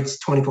almost writes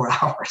 24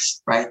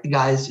 hours, right? The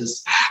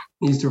guy's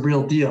he's the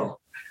real deal.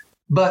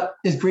 But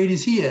as great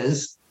as he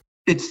is,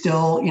 it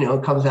still,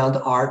 it comes down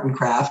to art and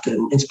craft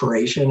and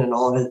inspiration and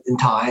all of it, and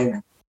time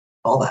and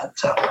all that.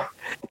 So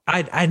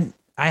I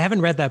haven't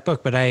read that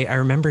book, but I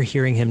remember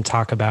hearing him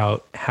talk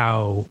about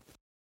how,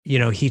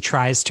 he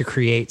tries to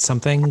create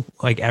something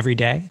like every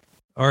day.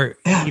 Or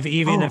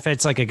even if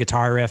it's like a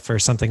guitar riff or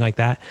something like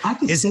that. I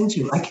could send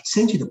you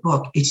the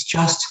book. It's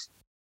just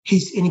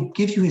and he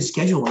gives you his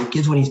schedule and he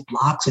gives when he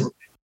blocks, and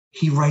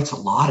he writes a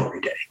lot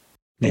every day.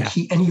 And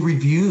he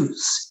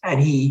reviews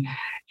and he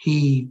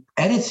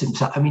edits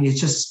himself. I mean, it's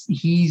just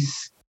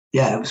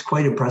it was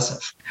quite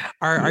impressive.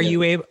 Are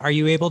you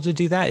able to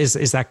do that?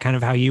 Is that kind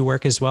of how you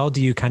work as well?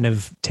 Do you kind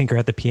of tinker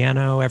at the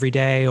piano every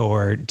day,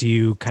 or do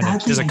you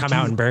does it come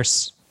out in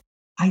bursts?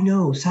 I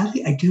know.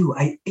 Sadly, I do.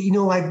 I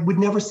would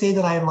never say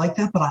that I am like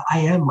that, but I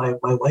am. My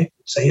wife would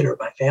say it, or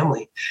my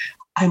family.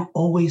 I'm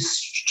always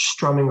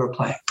strumming or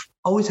playing.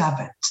 Always have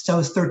been since I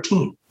was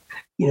 13.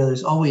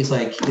 There's always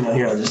like,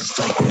 there's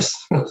like this,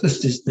 there's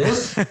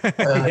this, there's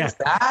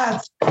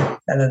that,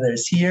 and then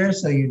there's here.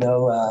 So,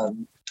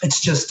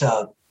 it's just,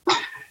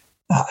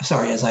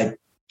 sorry, as I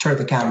turn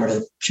the camera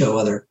to show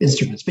other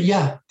instruments, but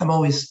yeah, I'm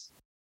always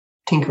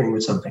tinkering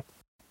with something.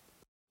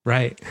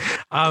 Right.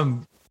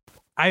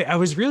 I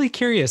was really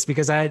curious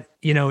because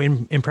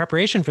in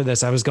preparation for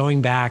this, I was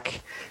going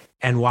back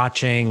and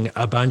watching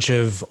a bunch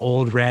of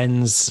old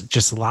Wren's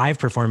just live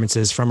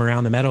performances from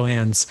around the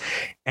Meadowlands.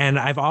 And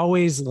I've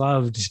always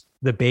loved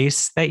the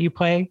bass that you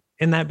play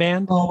in that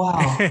band. Oh,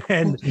 wow.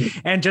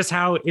 and just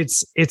how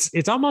it's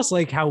almost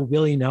like how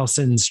Willie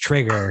Nelson's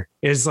Trigger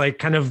is like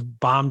kind of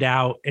bombed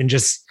out and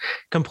just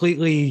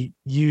completely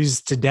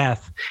used to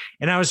death.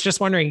 And I was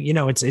just wondering,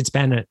 it's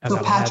been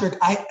so Patrick,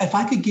 if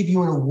I could give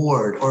you an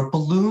award or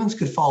balloons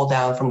could fall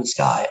down from the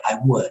sky, I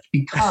would,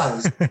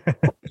 because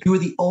you were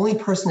the only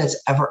person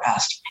that's ever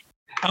asked me.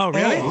 Oh,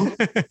 really? And,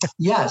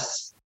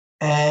 yes.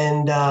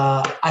 And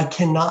I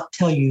cannot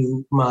tell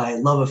you my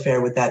love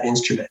affair with that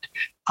instrument.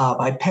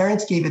 My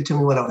parents gave it to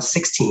me when I was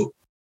 16.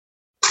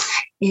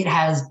 It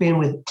has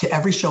been to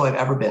every show I've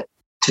ever been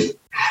to.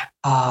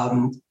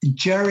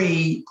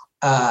 Jerry,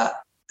 Buddy,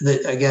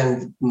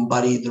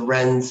 the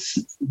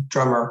Wren's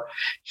drummer,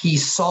 he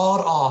sawed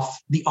off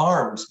the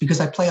arms because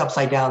I play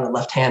upside down and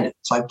left-handed.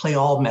 So I play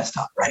all messed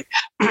up, right?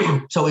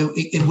 So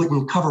it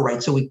wouldn't cover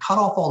right. So we cut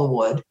off all the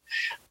wood.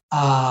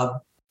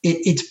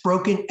 It's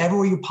broken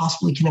everywhere you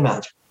possibly can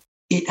imagine.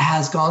 It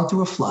has gone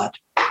through a flood.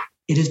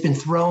 It has been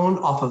thrown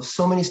off of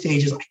so many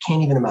stages I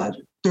can't even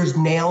imagine. There's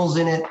nails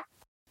in it,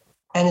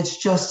 and it's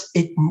just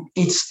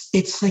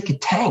it's like a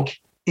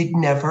tank. It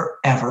never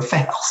ever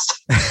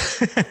fails.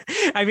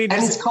 I mean,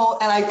 and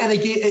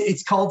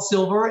it's called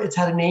Silver. It's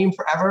had a name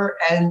forever,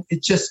 and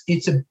it's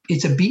a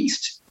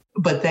beast.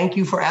 But thank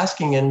you for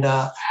asking. And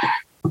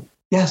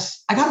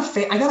yes, I got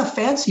a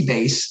fancy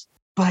bass,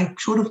 but I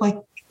sort of like.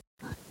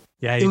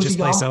 Yeah, you just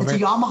play Silver. It's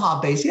a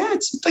Yamaha bass. Yeah,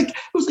 it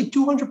was like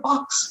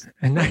 $200.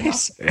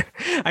 Nice.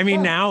 I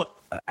mean, now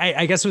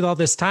I guess with all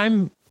this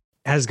time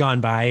has gone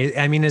by,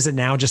 I mean, is it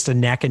now just a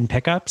neck and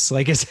pickups?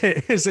 Like, is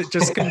it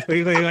just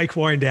completely like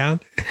worn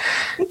down?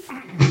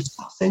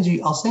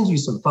 I'll send you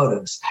some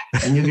photos,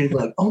 and you're gonna be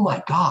like, oh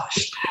my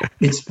gosh,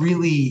 it's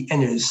really.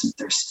 And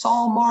there's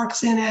saw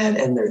marks in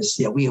it, and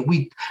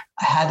we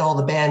had all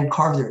the band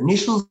carve their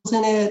initials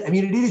in it. I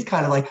mean, it is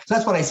kind of like, so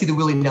that's when I see the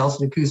Willie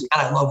Nelson acoustic,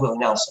 and I love Willie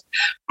Nelson.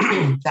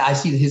 I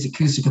see his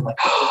acoustic, I'm like,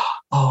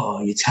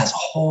 oh, it has a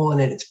hole in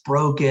it, it's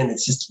broken,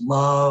 it's just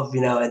love,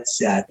 it's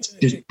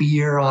there's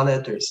beer on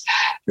it, there's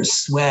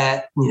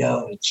sweat,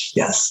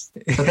 yes.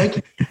 So thank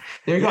you.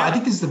 There you go. I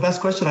think this is the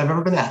best question I've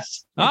ever been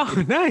asked.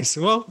 Oh, nice.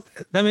 Well,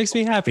 that makes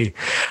me happy.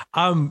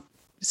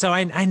 So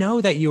I know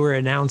that you were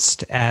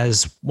announced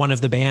as one of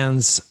the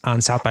bands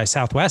on South by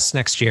Southwest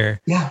next year.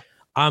 Yeah.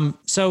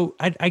 So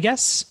I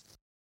guess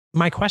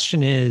my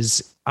question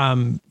is,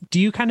 do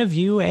you kind of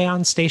view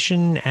Aeon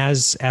Station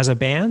as a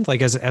band,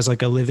 like as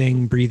like a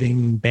living,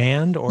 breathing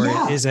band, or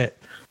is it?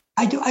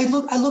 I do. I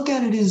look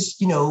at it as,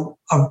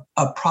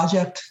 a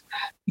project,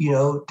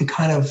 to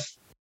kind of,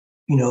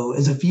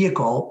 as a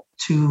vehicle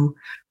to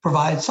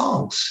provide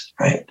songs,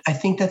 right? I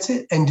think that's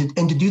it. And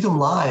to do them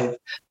live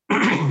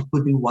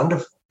would be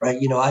wonderful, right?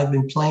 I've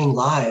been playing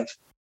live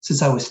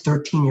since I was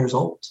 13 years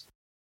old,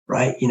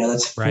 right?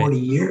 That's 40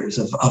 years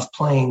of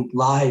playing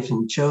live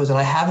in shows. And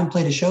I haven't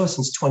played a show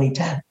since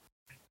 2010,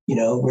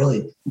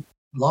 really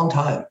long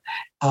time.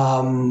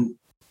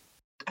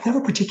 I never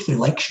particularly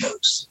liked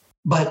shows,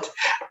 but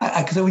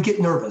because I would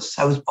get nervous.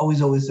 I was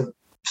always a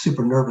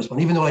super nervous one.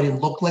 Even though I didn't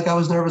look like I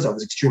was nervous, I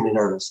was extremely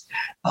nervous.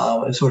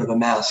 It was sort of a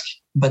mask.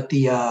 But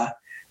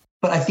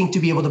I think to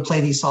be able to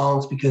play these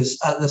songs, because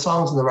the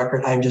songs on the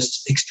record, I'm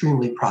just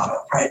extremely proud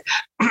of, right?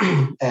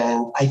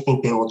 And I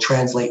think they will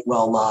translate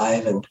well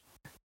live. And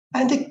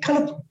to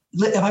kind of,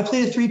 if I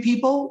play to three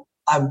people,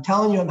 I'm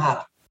telling you, I'm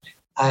happy.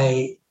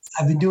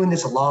 I've been doing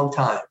this a long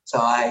time. So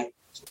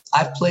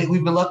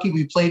we've been lucky.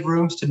 We played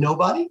rooms to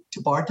nobody,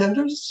 to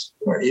bartenders,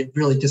 or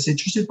really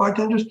disinterested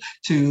bartenders,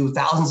 to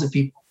thousands of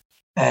people.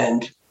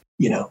 And,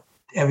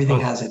 everything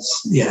has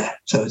its,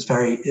 so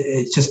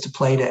it's just to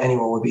play to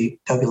anyone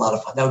that'd be a lot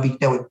of fun.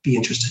 That would be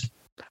interesting.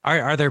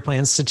 Are there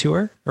plans to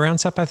tour around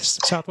South by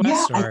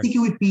Southwest? Yeah, I think it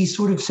would be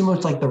sort of similar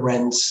to like the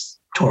Wren's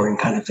touring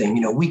kind of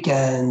thing,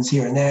 weekends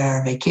here and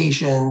there,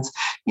 vacations,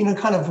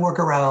 kind of work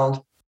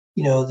around,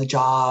 the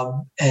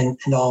job and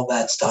all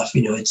that stuff.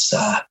 It's,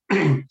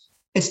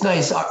 it's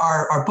nice.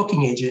 Our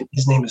booking agent,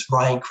 his name is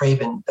Ryan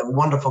Craven, a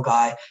wonderful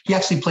guy. He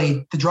actually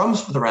played the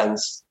drums for the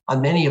Wren's on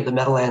many of the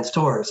Meadowlands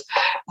tours.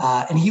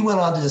 And he went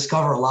on to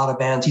discover a lot of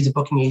bands. He's a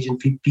booking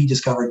agent. He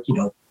discovered,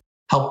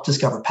 helped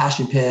discover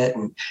Passion Pit.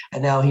 And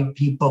now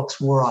he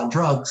books War on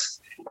Drugs.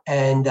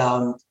 And,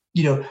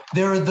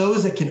 there are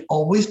those that can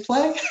always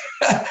play.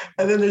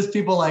 And then there's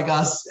people like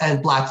us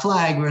and Black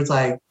Flag where it's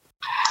like,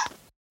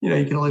 you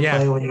can only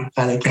play when you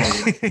kind of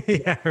can.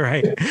 Yeah,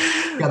 right.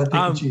 You got to pick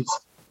and choose.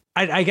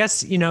 I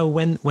guess,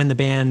 when the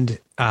band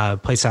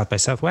plays South by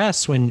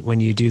Southwest, when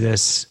you do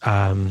this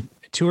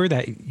tour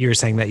that you're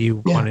saying that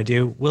you want to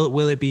do,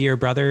 will it be your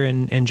brother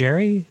and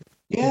Jerry?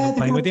 Yeah,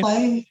 they're going to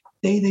play.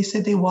 They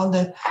said they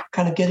wanted to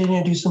kind of get in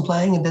and do some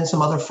playing, and then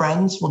some other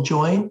friends will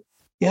join.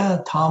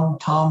 Yeah, Tom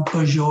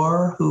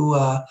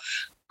Pajor,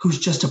 who's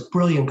just a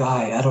brilliant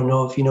guy. I don't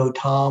know if you know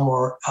Tom,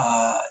 or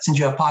since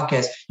you have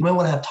podcasts, you might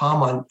want to have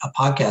Tom on a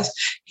podcast.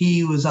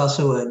 He was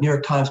also a New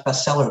York Times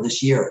bestseller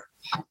this year,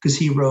 because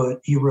he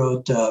wrote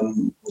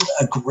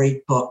a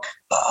great book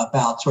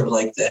about sort of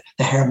like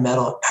the hair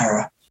metal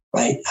era.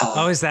 right?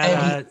 Is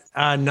that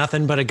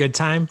Nothing But a Good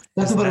Time?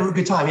 Nothing But a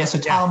Good Time. Yeah. So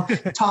Tom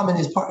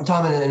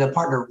and a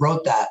partner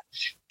wrote that.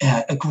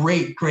 A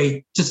great,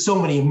 just so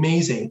many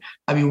amazing.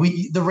 I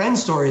mean, the Ren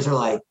stories are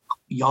like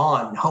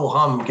yawn, ho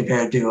hum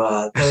compared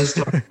to those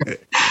stories.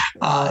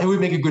 It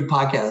would make a good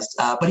podcast.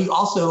 But he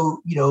also,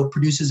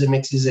 produces and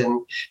mixes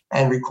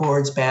and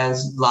records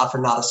bands, Lot for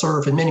Nada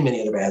Surf and many,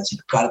 many other bands,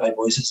 Guided by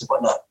Voices and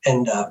whatnot.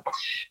 And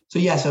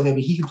so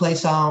maybe he can play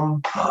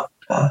some.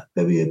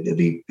 It'd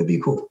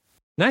be cool.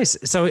 Nice.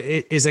 So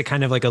is it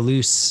kind of like a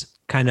loose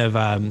kind of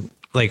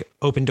like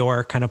open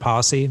door kind of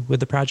policy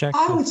with the project?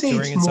 I would say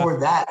it's more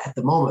that at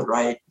the moment,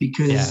 right?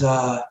 Because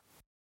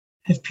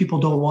if people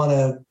don't want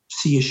to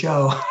see a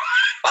show,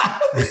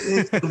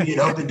 it's going to be an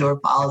open door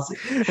policy.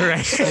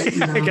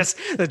 Right. I guess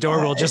the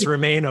door will just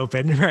remain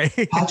open,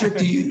 right? Patrick,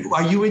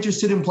 are you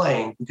interested in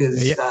playing?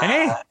 Because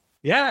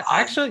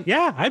actually,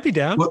 I'd be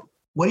down.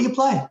 What do you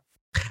play?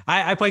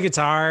 I play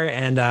guitar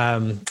and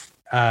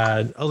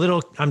a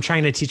little. I'm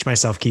trying to teach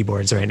myself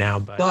keyboards right now.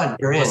 But done.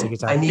 You're in.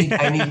 I need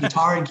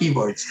guitar and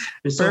keyboards.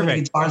 There's so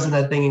many guitars in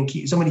that thing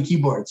and so many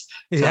keyboards.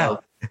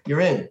 So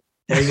you're in.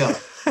 There you go.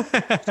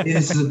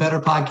 This is a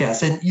better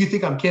podcast. And you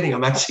think I'm kidding?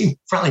 I'm actually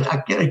probably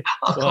not kidding.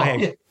 I'll call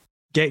you.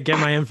 Get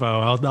my info.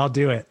 I'll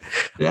do it.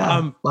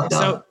 Yeah.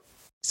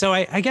 So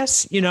I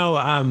guess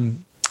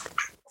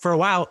for a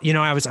while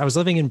I was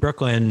living in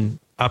Brooklyn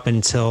up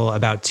until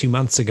about 2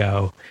 months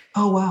ago.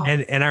 Oh, wow.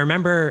 And I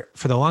remember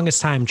for the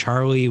longest time,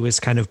 Charlie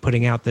was kind of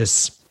putting out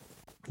this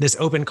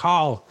open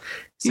call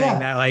saying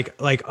that like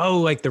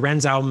the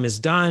Wrens album is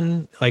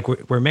done. Like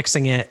we're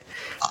mixing it.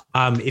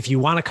 If you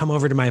want to come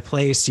over to my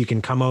place, you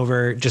can come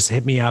over, just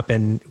hit me up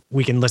and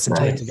we can listen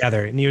to it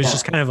together. And he was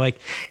just kind of like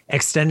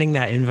extending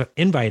that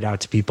invite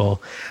out to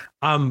people.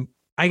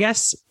 I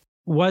guess,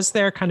 was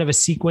there kind of a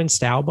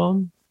sequenced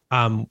album?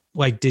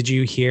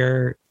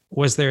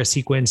 Was there a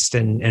sequenced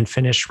and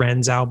finished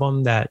Wrens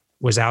album that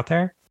was out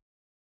there?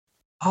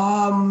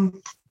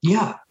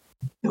 Yeah,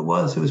 it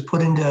was. It was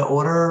put into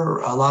order.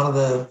 A lot of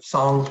the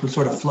songs would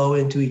sort of flow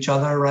into each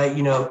other, right?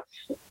 We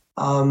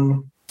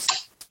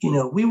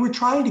were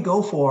trying to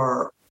go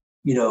for,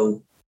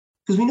 because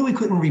we knew we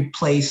couldn't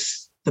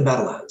replace the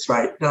Meadowlands,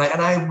 right?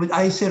 And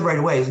I said right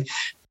away.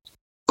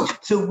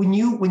 So when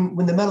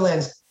the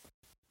Meadowlands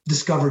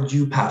discovered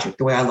you, Patrick,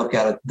 the way I look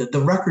at it,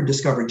 the record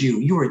discovered you.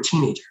 You were a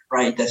teenager,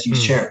 right? As you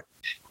shared.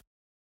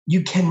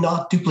 You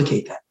cannot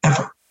duplicate that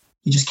ever.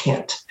 You just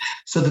can't.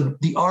 So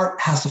the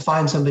art has to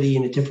find somebody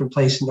in a different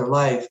place in their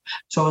life.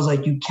 So I was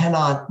like, you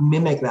cannot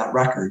mimic that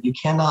record. You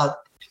cannot.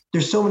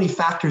 There's so many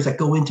factors that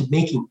go into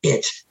making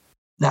it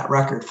that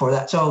record for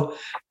that. So,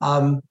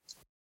 and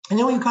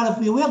then we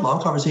had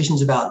long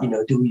conversations about,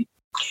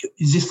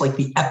 is this like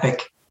the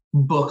epic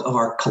book of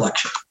our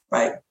collection?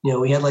 Right.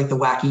 We had like the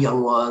wacky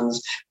young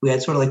ones. We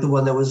had sort of like the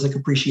one that was like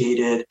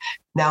appreciated.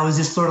 Now is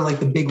this sort of like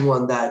the big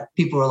one that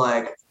people are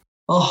like,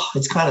 oh,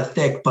 it's kind of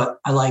thick, but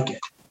I like it.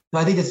 So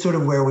I think that's sort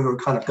of where we were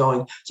kind of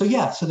going. So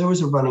so there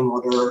was a running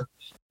order.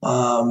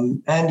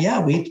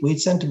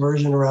 We'd sent a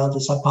version around to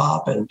Sub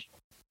Pop and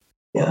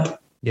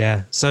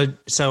Yeah. So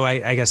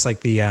I guess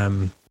like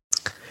the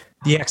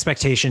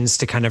expectations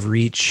to kind of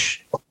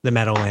reach the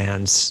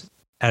Meadowlands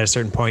at a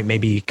certain point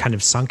maybe kind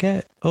of sunk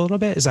it a little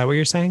bit. Is that what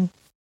you're saying?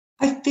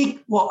 I think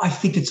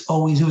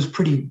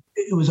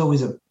it was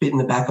always a bit in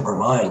the back of our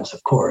minds,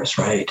 of course,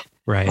 right?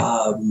 Right.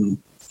 But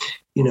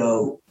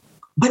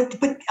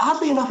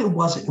oddly enough, it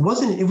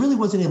really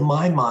wasn't in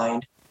my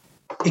mind,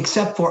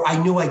 except for I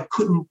knew I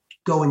couldn't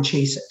go and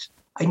chase it.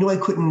 I knew I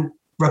couldn't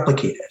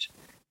replicate it.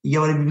 You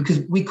know what I mean? Because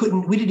we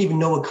didn't even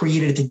know what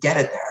created it to get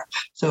it there.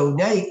 So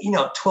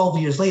now, 12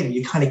 years later,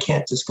 you kind of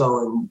can't just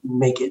go and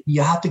make it.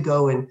 You have to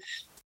go and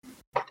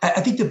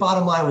I think the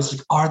bottom line was,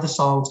 like, are the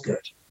songs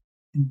good?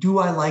 Do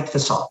I like the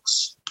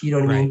songs? You know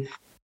what I mean?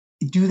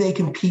 Do they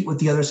compete with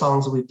the other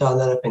songs that we've done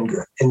that have been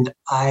good? And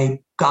I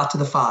got to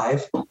the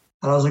 5 and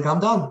I was like, I'm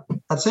done.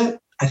 That's it.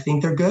 I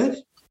think they're good.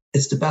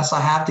 It's the best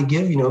I have to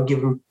give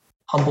them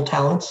humble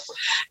talents,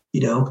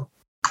 it's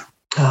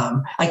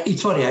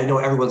funny. I know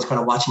everyone's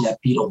kind of watching that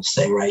Beatles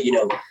thing, right?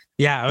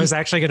 Yeah, I was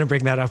actually going to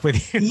bring that up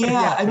with you.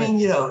 Yeah, I mean,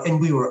 and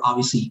we were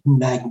obviously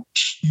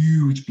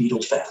huge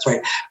Beatles fans,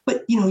 right?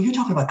 But, you're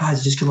talking about guys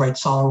that just could write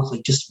songs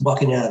like just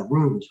walking out of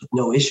rooms with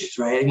no issues,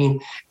 right? I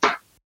mean,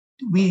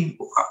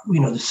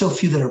 there's so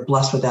few that are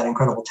blessed with that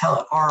incredible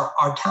talent.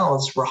 Our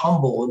talents were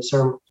humble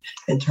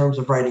in terms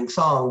of writing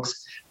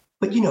songs,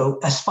 but,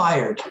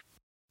 aspired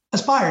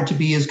to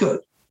be as good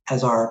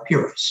as our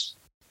heroes.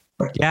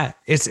 Right? Yeah,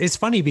 it's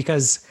funny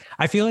because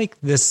I feel like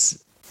the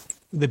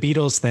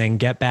Beatles thing,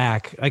 Get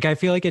Back, like I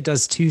feel like it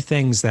does two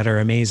things that are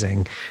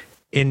amazing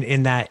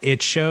in that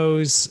it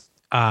shows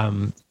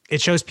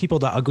people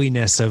the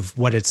ugliness of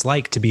what it's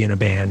like to be in a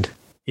band,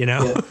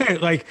 to kind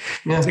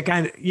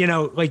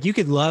of, like you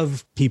could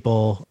love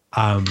people,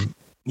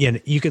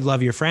 you could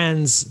love your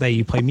friends that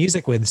you play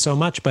music with so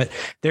much, but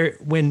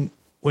when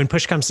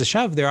push comes to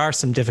shove, there are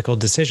some difficult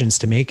decisions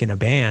to make in a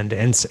band.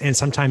 And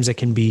sometimes it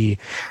can be,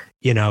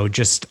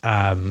 just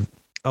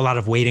a lot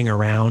of waiting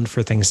around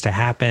for things to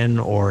happen,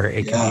 or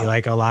it can be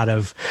like a lot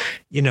of,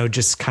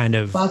 just kind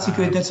of. Well,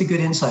 that's a good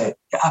insight.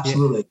 Yeah,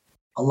 absolutely. Yeah.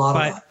 A lot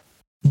of that.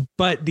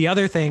 But the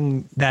other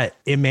thing that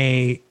it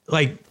may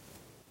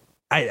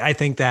I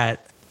think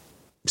that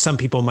some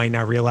people might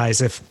not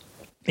realize if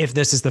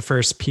this is the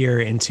first peer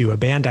into a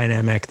band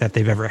dynamic that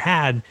they've ever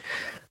had,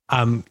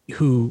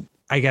 who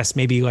I guess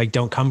maybe like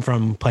don't come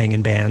from playing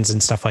in bands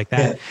and stuff like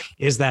that,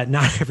 is that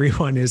not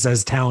everyone is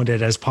as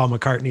talented as Paul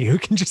McCartney, who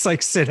can just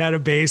like sit at a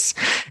bass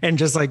and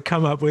just like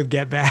come up with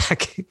Get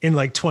Back in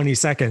like 20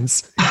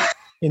 seconds,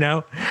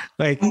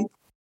 like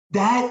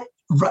that.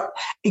 Right,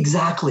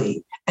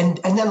 exactly. And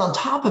then on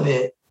top of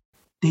it,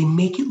 they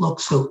make it look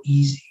so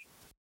easy.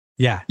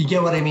 Yeah. You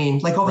get what I mean?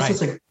 Like all of a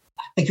sudden it's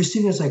like you're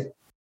sitting there, it's like,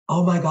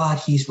 oh my God,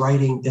 he's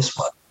writing this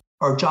one.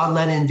 Or John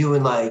Lennon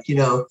doing like,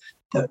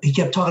 he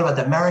kept talking about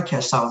that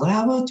Marrakesh song. Like,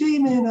 I'm a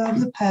demon of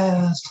the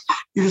past.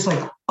 You're just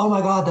like, oh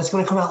my God, that's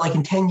going to come out like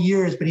in 10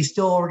 years, but he's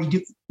still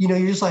already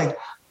you're just like,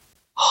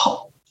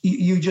 oh,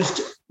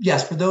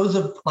 yes, for those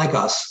of like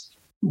us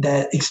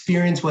that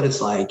experience what it's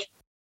like,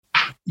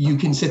 you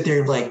can sit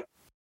there and like,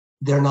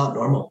 they're not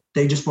normal.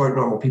 They just weren't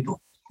normal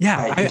people.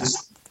 Yeah. Right?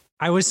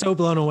 I was so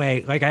blown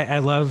away. Like I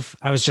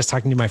was just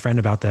talking to my friend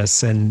about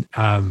this, and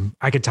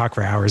I could talk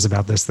for hours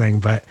about this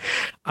thing, but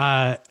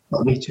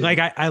me too. Like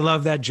I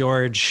love that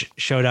George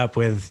showed up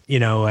with,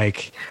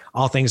 like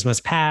All Things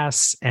Must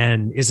Pass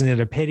and Isn't It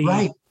a Pity?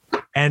 Right.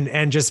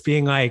 And just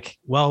being like,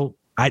 well,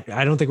 I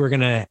don't think we're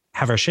going to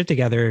have our shit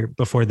together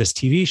before this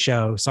TV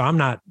show. So I'm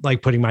not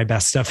like putting my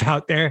best stuff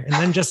out there. And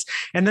then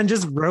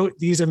just wrote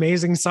these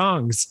amazing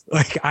songs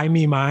like I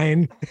Me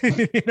Mine,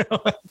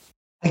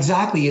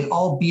 Exactly. And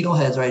all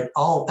Beatleheads, right?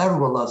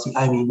 Everyone loves the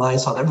I Me Mine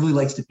song. Everybody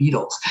likes the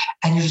Beatles.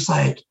 And you're just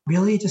like,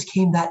 really? It just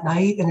came that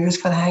night and you're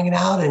just kind of hanging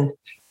out. And,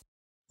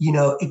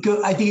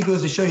 I think it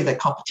goes to show you that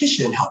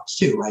competition helps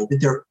too, right?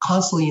 That they're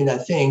constantly in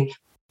that thing.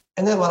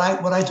 And then what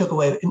I took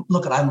away,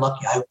 look, I'm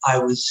lucky. I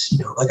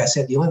was, like I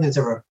said, the only thing that's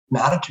ever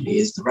mattered to me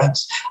is the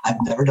Rents.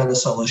 I've never done a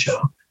solo show.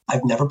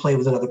 I've never played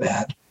with another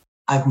band.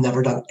 I've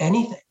never done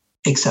anything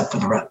except for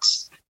the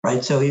Rents,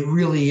 right? So it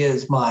really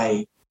is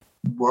my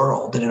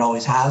world, and it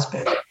always has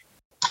been.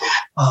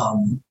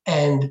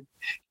 And,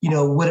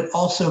 what it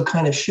also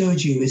kind of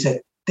showed you is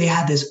that they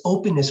had this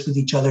openness with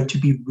each other to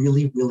be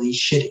really, really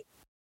shitty.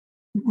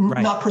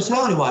 Right. Not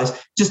personality-wise,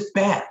 just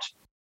bad.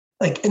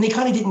 Like, and they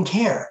kind of didn't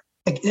care.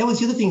 Like that was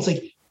the other thing. It's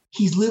like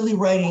he's literally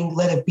writing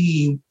 "Let It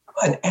Be,"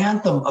 an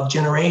anthem of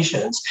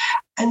generations,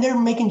 and they're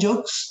making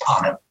jokes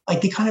on him.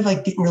 Like they kind of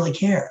like didn't really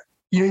care.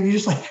 You're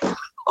just like,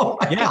 oh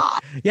my God.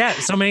 Yeah.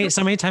 So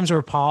many times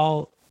where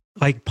Paul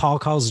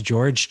calls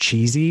George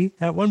cheesy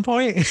at one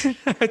point.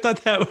 I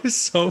thought that was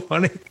so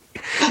funny.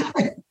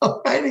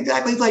 Right,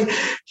 exactly. It's like,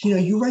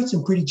 you write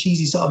some pretty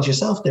cheesy songs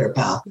yourself there,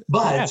 pal.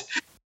 But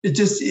it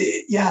just,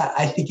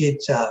 I think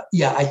it's a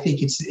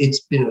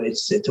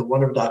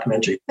wonderful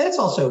documentary. And it's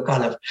also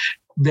kind of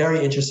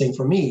very interesting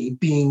for me,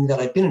 being that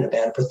I've been in a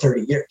band for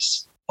 30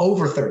 years,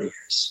 over 30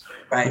 years,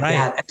 right? I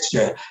had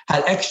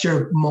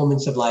extra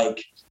moments of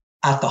like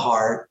at the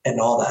heart and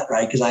all that,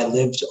 right? Because I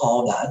lived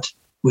all that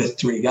with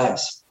three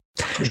guys.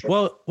 For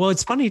sure. Well,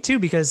 it's funny too,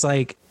 because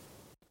like,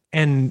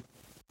 and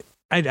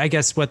I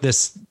guess what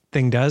this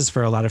thing does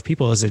for a lot of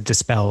people is it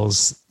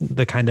dispels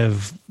the kind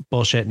of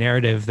bullshit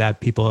narrative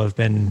that people have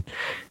been,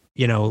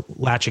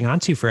 latching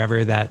onto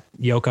forever, that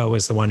Yoko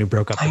was the one who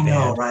broke up the band. I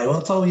know, right? Well,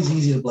 it's always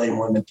easy to blame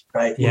women,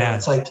 right? Yeah.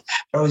 It's like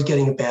they're always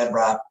getting a bad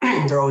rap.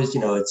 They're always,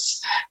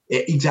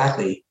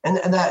 exactly. And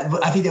that,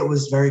 I think that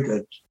was very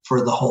good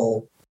for the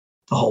whole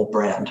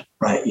brand,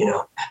 right?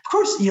 Of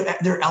course,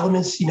 there are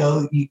elements,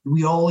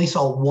 we only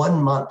saw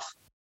 1 month.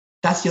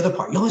 That's the other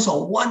part. You only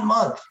saw 1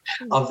 month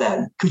of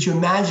them. Could you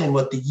imagine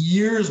what the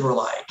years were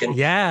like? And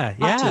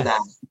after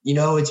that,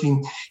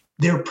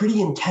 they're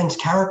pretty intense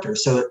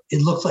characters. So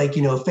it looks like,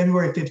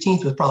 February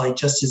 15th was probably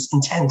just as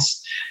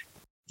intense.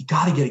 You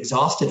got to get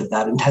exhausted of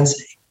that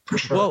intensity for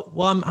sure.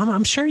 Well,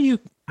 I'm sure that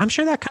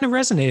kind of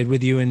resonated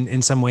with you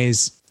in some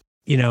ways,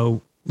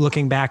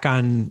 looking back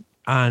on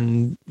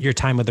your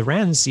time with the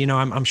Wrens,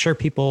 I'm sure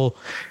people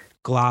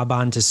glob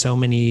onto so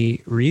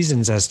many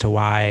reasons as to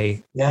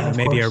why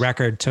maybe a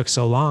record took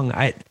so long.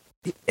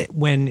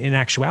 When in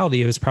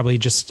actuality, it was probably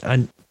just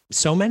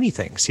so many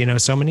things,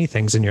 so many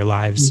things in your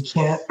lives.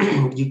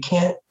 You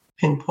can't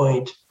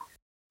pinpoint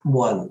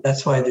one.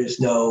 That's why there's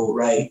no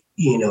right.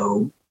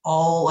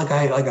 All like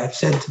I've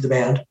said to the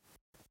band,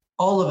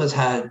 all of us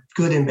had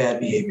good and bad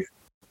behavior.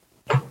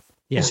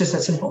 Yeah. It's just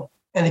that simple.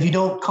 And if you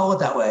don't call it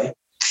that way,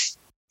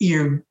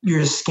 you're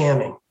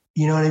scamming.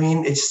 You know what I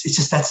mean? It's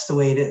just, that's the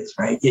way it is,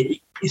 right?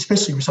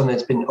 Especially for something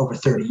that's been over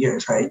 30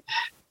 years, right?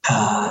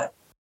 Yeah,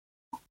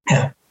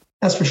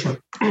 that's for sure.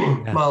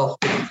 Yeah. Well,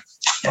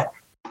 yeah.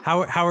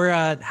 How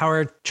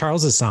are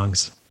Charles's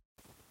songs?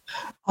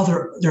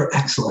 Oh, they're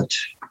excellent.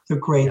 They're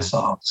great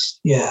songs.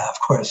 Yeah,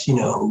 of course.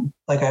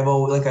 Like I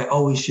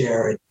always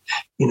share,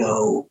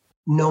 no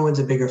one's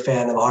a bigger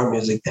fan of our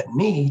music than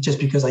me, just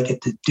because I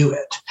get to do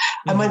it.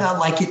 Mm-hmm. I might not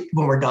like it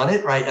when we're done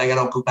it, right? Like I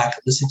don't go back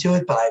and listen to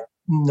it, but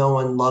no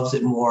one loves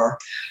it more,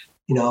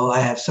 I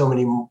have so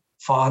many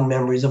fond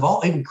memories of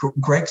all, even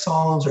Greg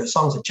songs or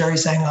songs that Jerry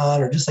sang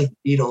on, or just like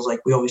the Beatles, like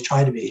we always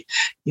try to be,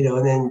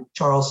 and then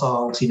Charles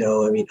songs,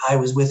 I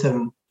was with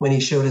him when he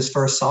showed his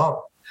first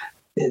song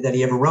that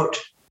he ever wrote,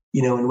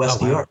 in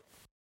West New York.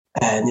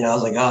 And, I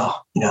was like,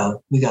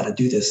 we got to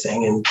do this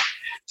thing. And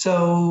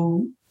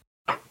so,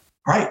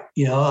 right.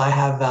 I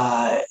have,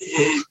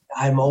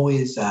 I'm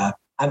always the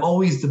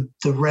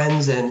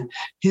Renz and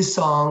his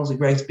songs,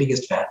 Greg's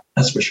biggest fan.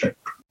 That's for sure.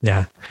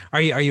 Yeah.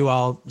 Are you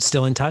all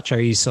still in touch?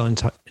 Are you still in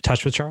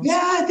touch with Charles? Yeah,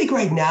 I think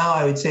right now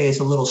I would say it's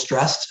a little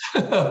stressed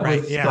with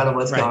kind of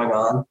what's going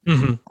on.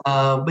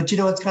 Mm-hmm. But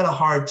it's kind of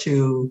hard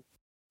to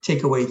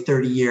take away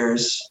 30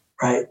 years,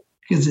 right?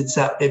 Because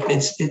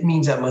it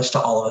means that much to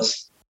all of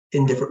us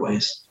in different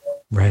ways.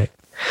 Right.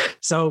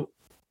 So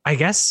I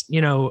guess,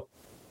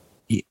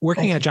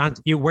 working at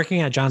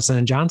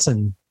Johnson &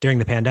 Johnson during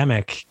the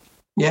pandemic.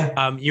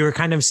 Yeah. You were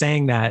kind of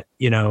saying that,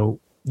 the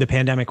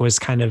pandemic was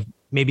kind of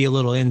maybe a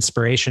little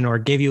inspiration or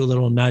gave you a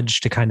little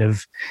nudge to kind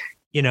of,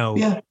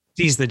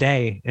 seize the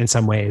day in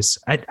some ways.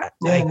 I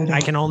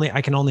can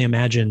only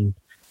imagine,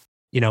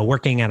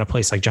 working at a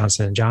place like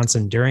Johnson &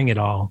 Johnson during it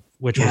all,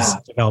 which was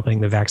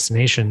developing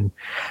vaccination.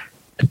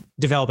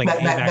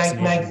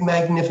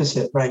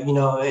 Magnificent, right?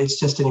 It's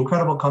just an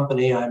incredible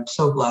company. I'm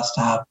so blessed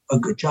to have a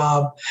good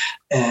job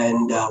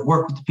and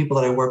work with the people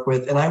that I work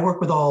with. And I work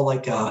with all I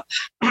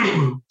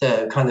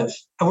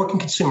work in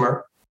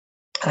consumer,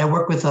 and I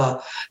work with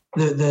the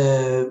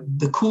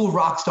cool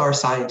rock star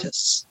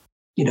scientists,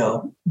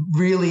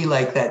 really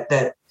like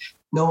that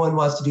no one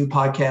wants to do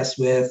podcasts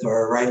with,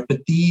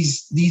 but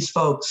these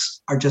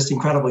folks are just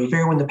incredible. You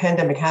figure when the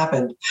pandemic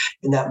happened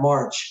in that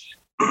March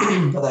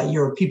of that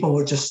year, people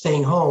were just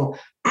staying home.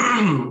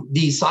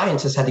 These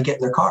scientists had to get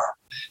in their car.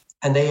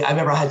 And I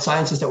remember I had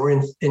scientists that were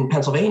in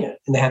Pennsylvania,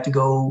 and they had to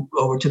go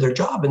over to their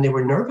job, and they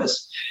were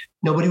nervous.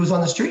 Nobody was on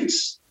the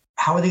streets.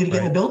 How are they going to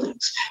get in the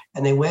buildings?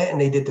 And they went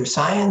and they did their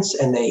science,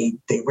 and they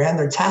ran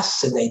their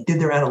tests, and they did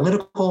their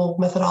analytical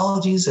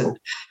methodologies, and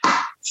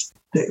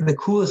the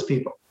coolest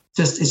people.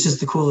 It's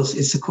just the coolest.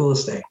 It's the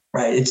coolest thing,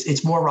 right?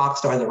 It's more rock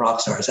star than rock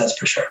stars, that's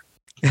for sure.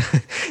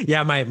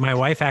 Yeah, my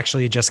wife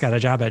actually just got a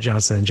job at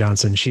Johnson &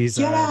 Johnson. She's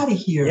get out of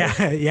here.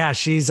 Yeah.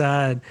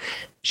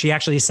 She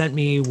actually sent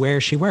me where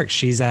she works.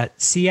 She's at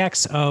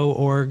CXO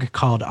org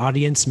called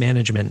Audience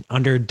Management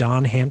under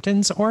Don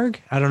Hampton's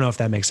org. I don't know if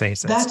that makes any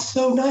sense. That's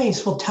so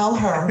nice. Well, tell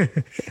her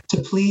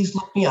to please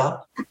look me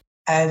up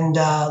and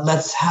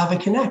let's have a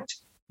connect.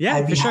 Yeah,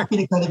 I'd be happy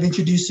to kind of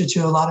introduce her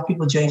to a lot of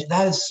people, James.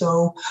 That is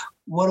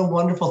what a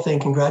wonderful thing.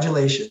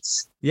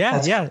 Congratulations.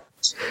 Yeah.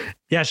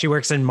 She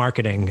works in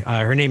marketing.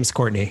 Her name's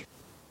Courtney.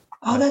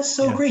 Oh, that's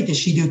so great. Does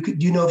she do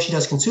you know if she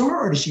does consumer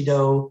or does she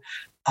do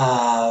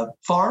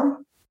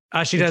farm?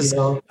 She does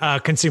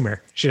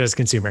consumer. She does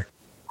consumer.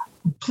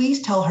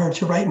 Please tell her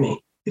to write me.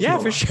 Yeah,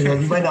 for sure.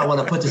 You might not want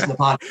to put this in the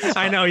podcast.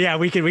 I know. Yeah,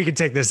 we could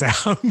take this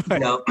out.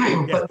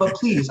 But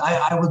please,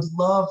 I would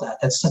love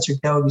that.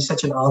 That would be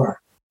such an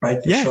honor,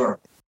 right? For sure.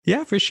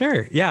 Yeah, for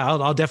sure. Yeah,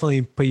 I'll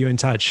definitely put you in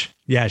touch.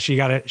 Yeah, she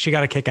got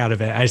a kick out of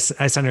it. I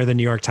sent her the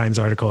New York Times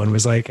article and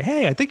was like,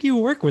 "Hey, I think you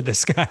work with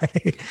this guy."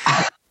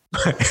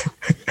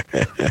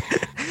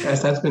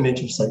 Yes, that's been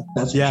interesting.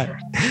 That's for sure.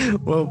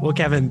 Well,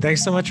 Kevin,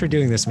 thanks so much for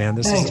doing this, man.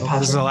 This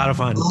is a lot of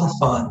fun. A lot of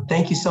fun.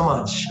 Thank you so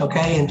much.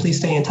 Okay, and please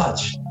stay in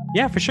touch.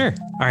 Yeah, for sure.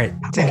 All right,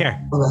 take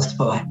care. All the best.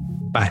 Bye-bye.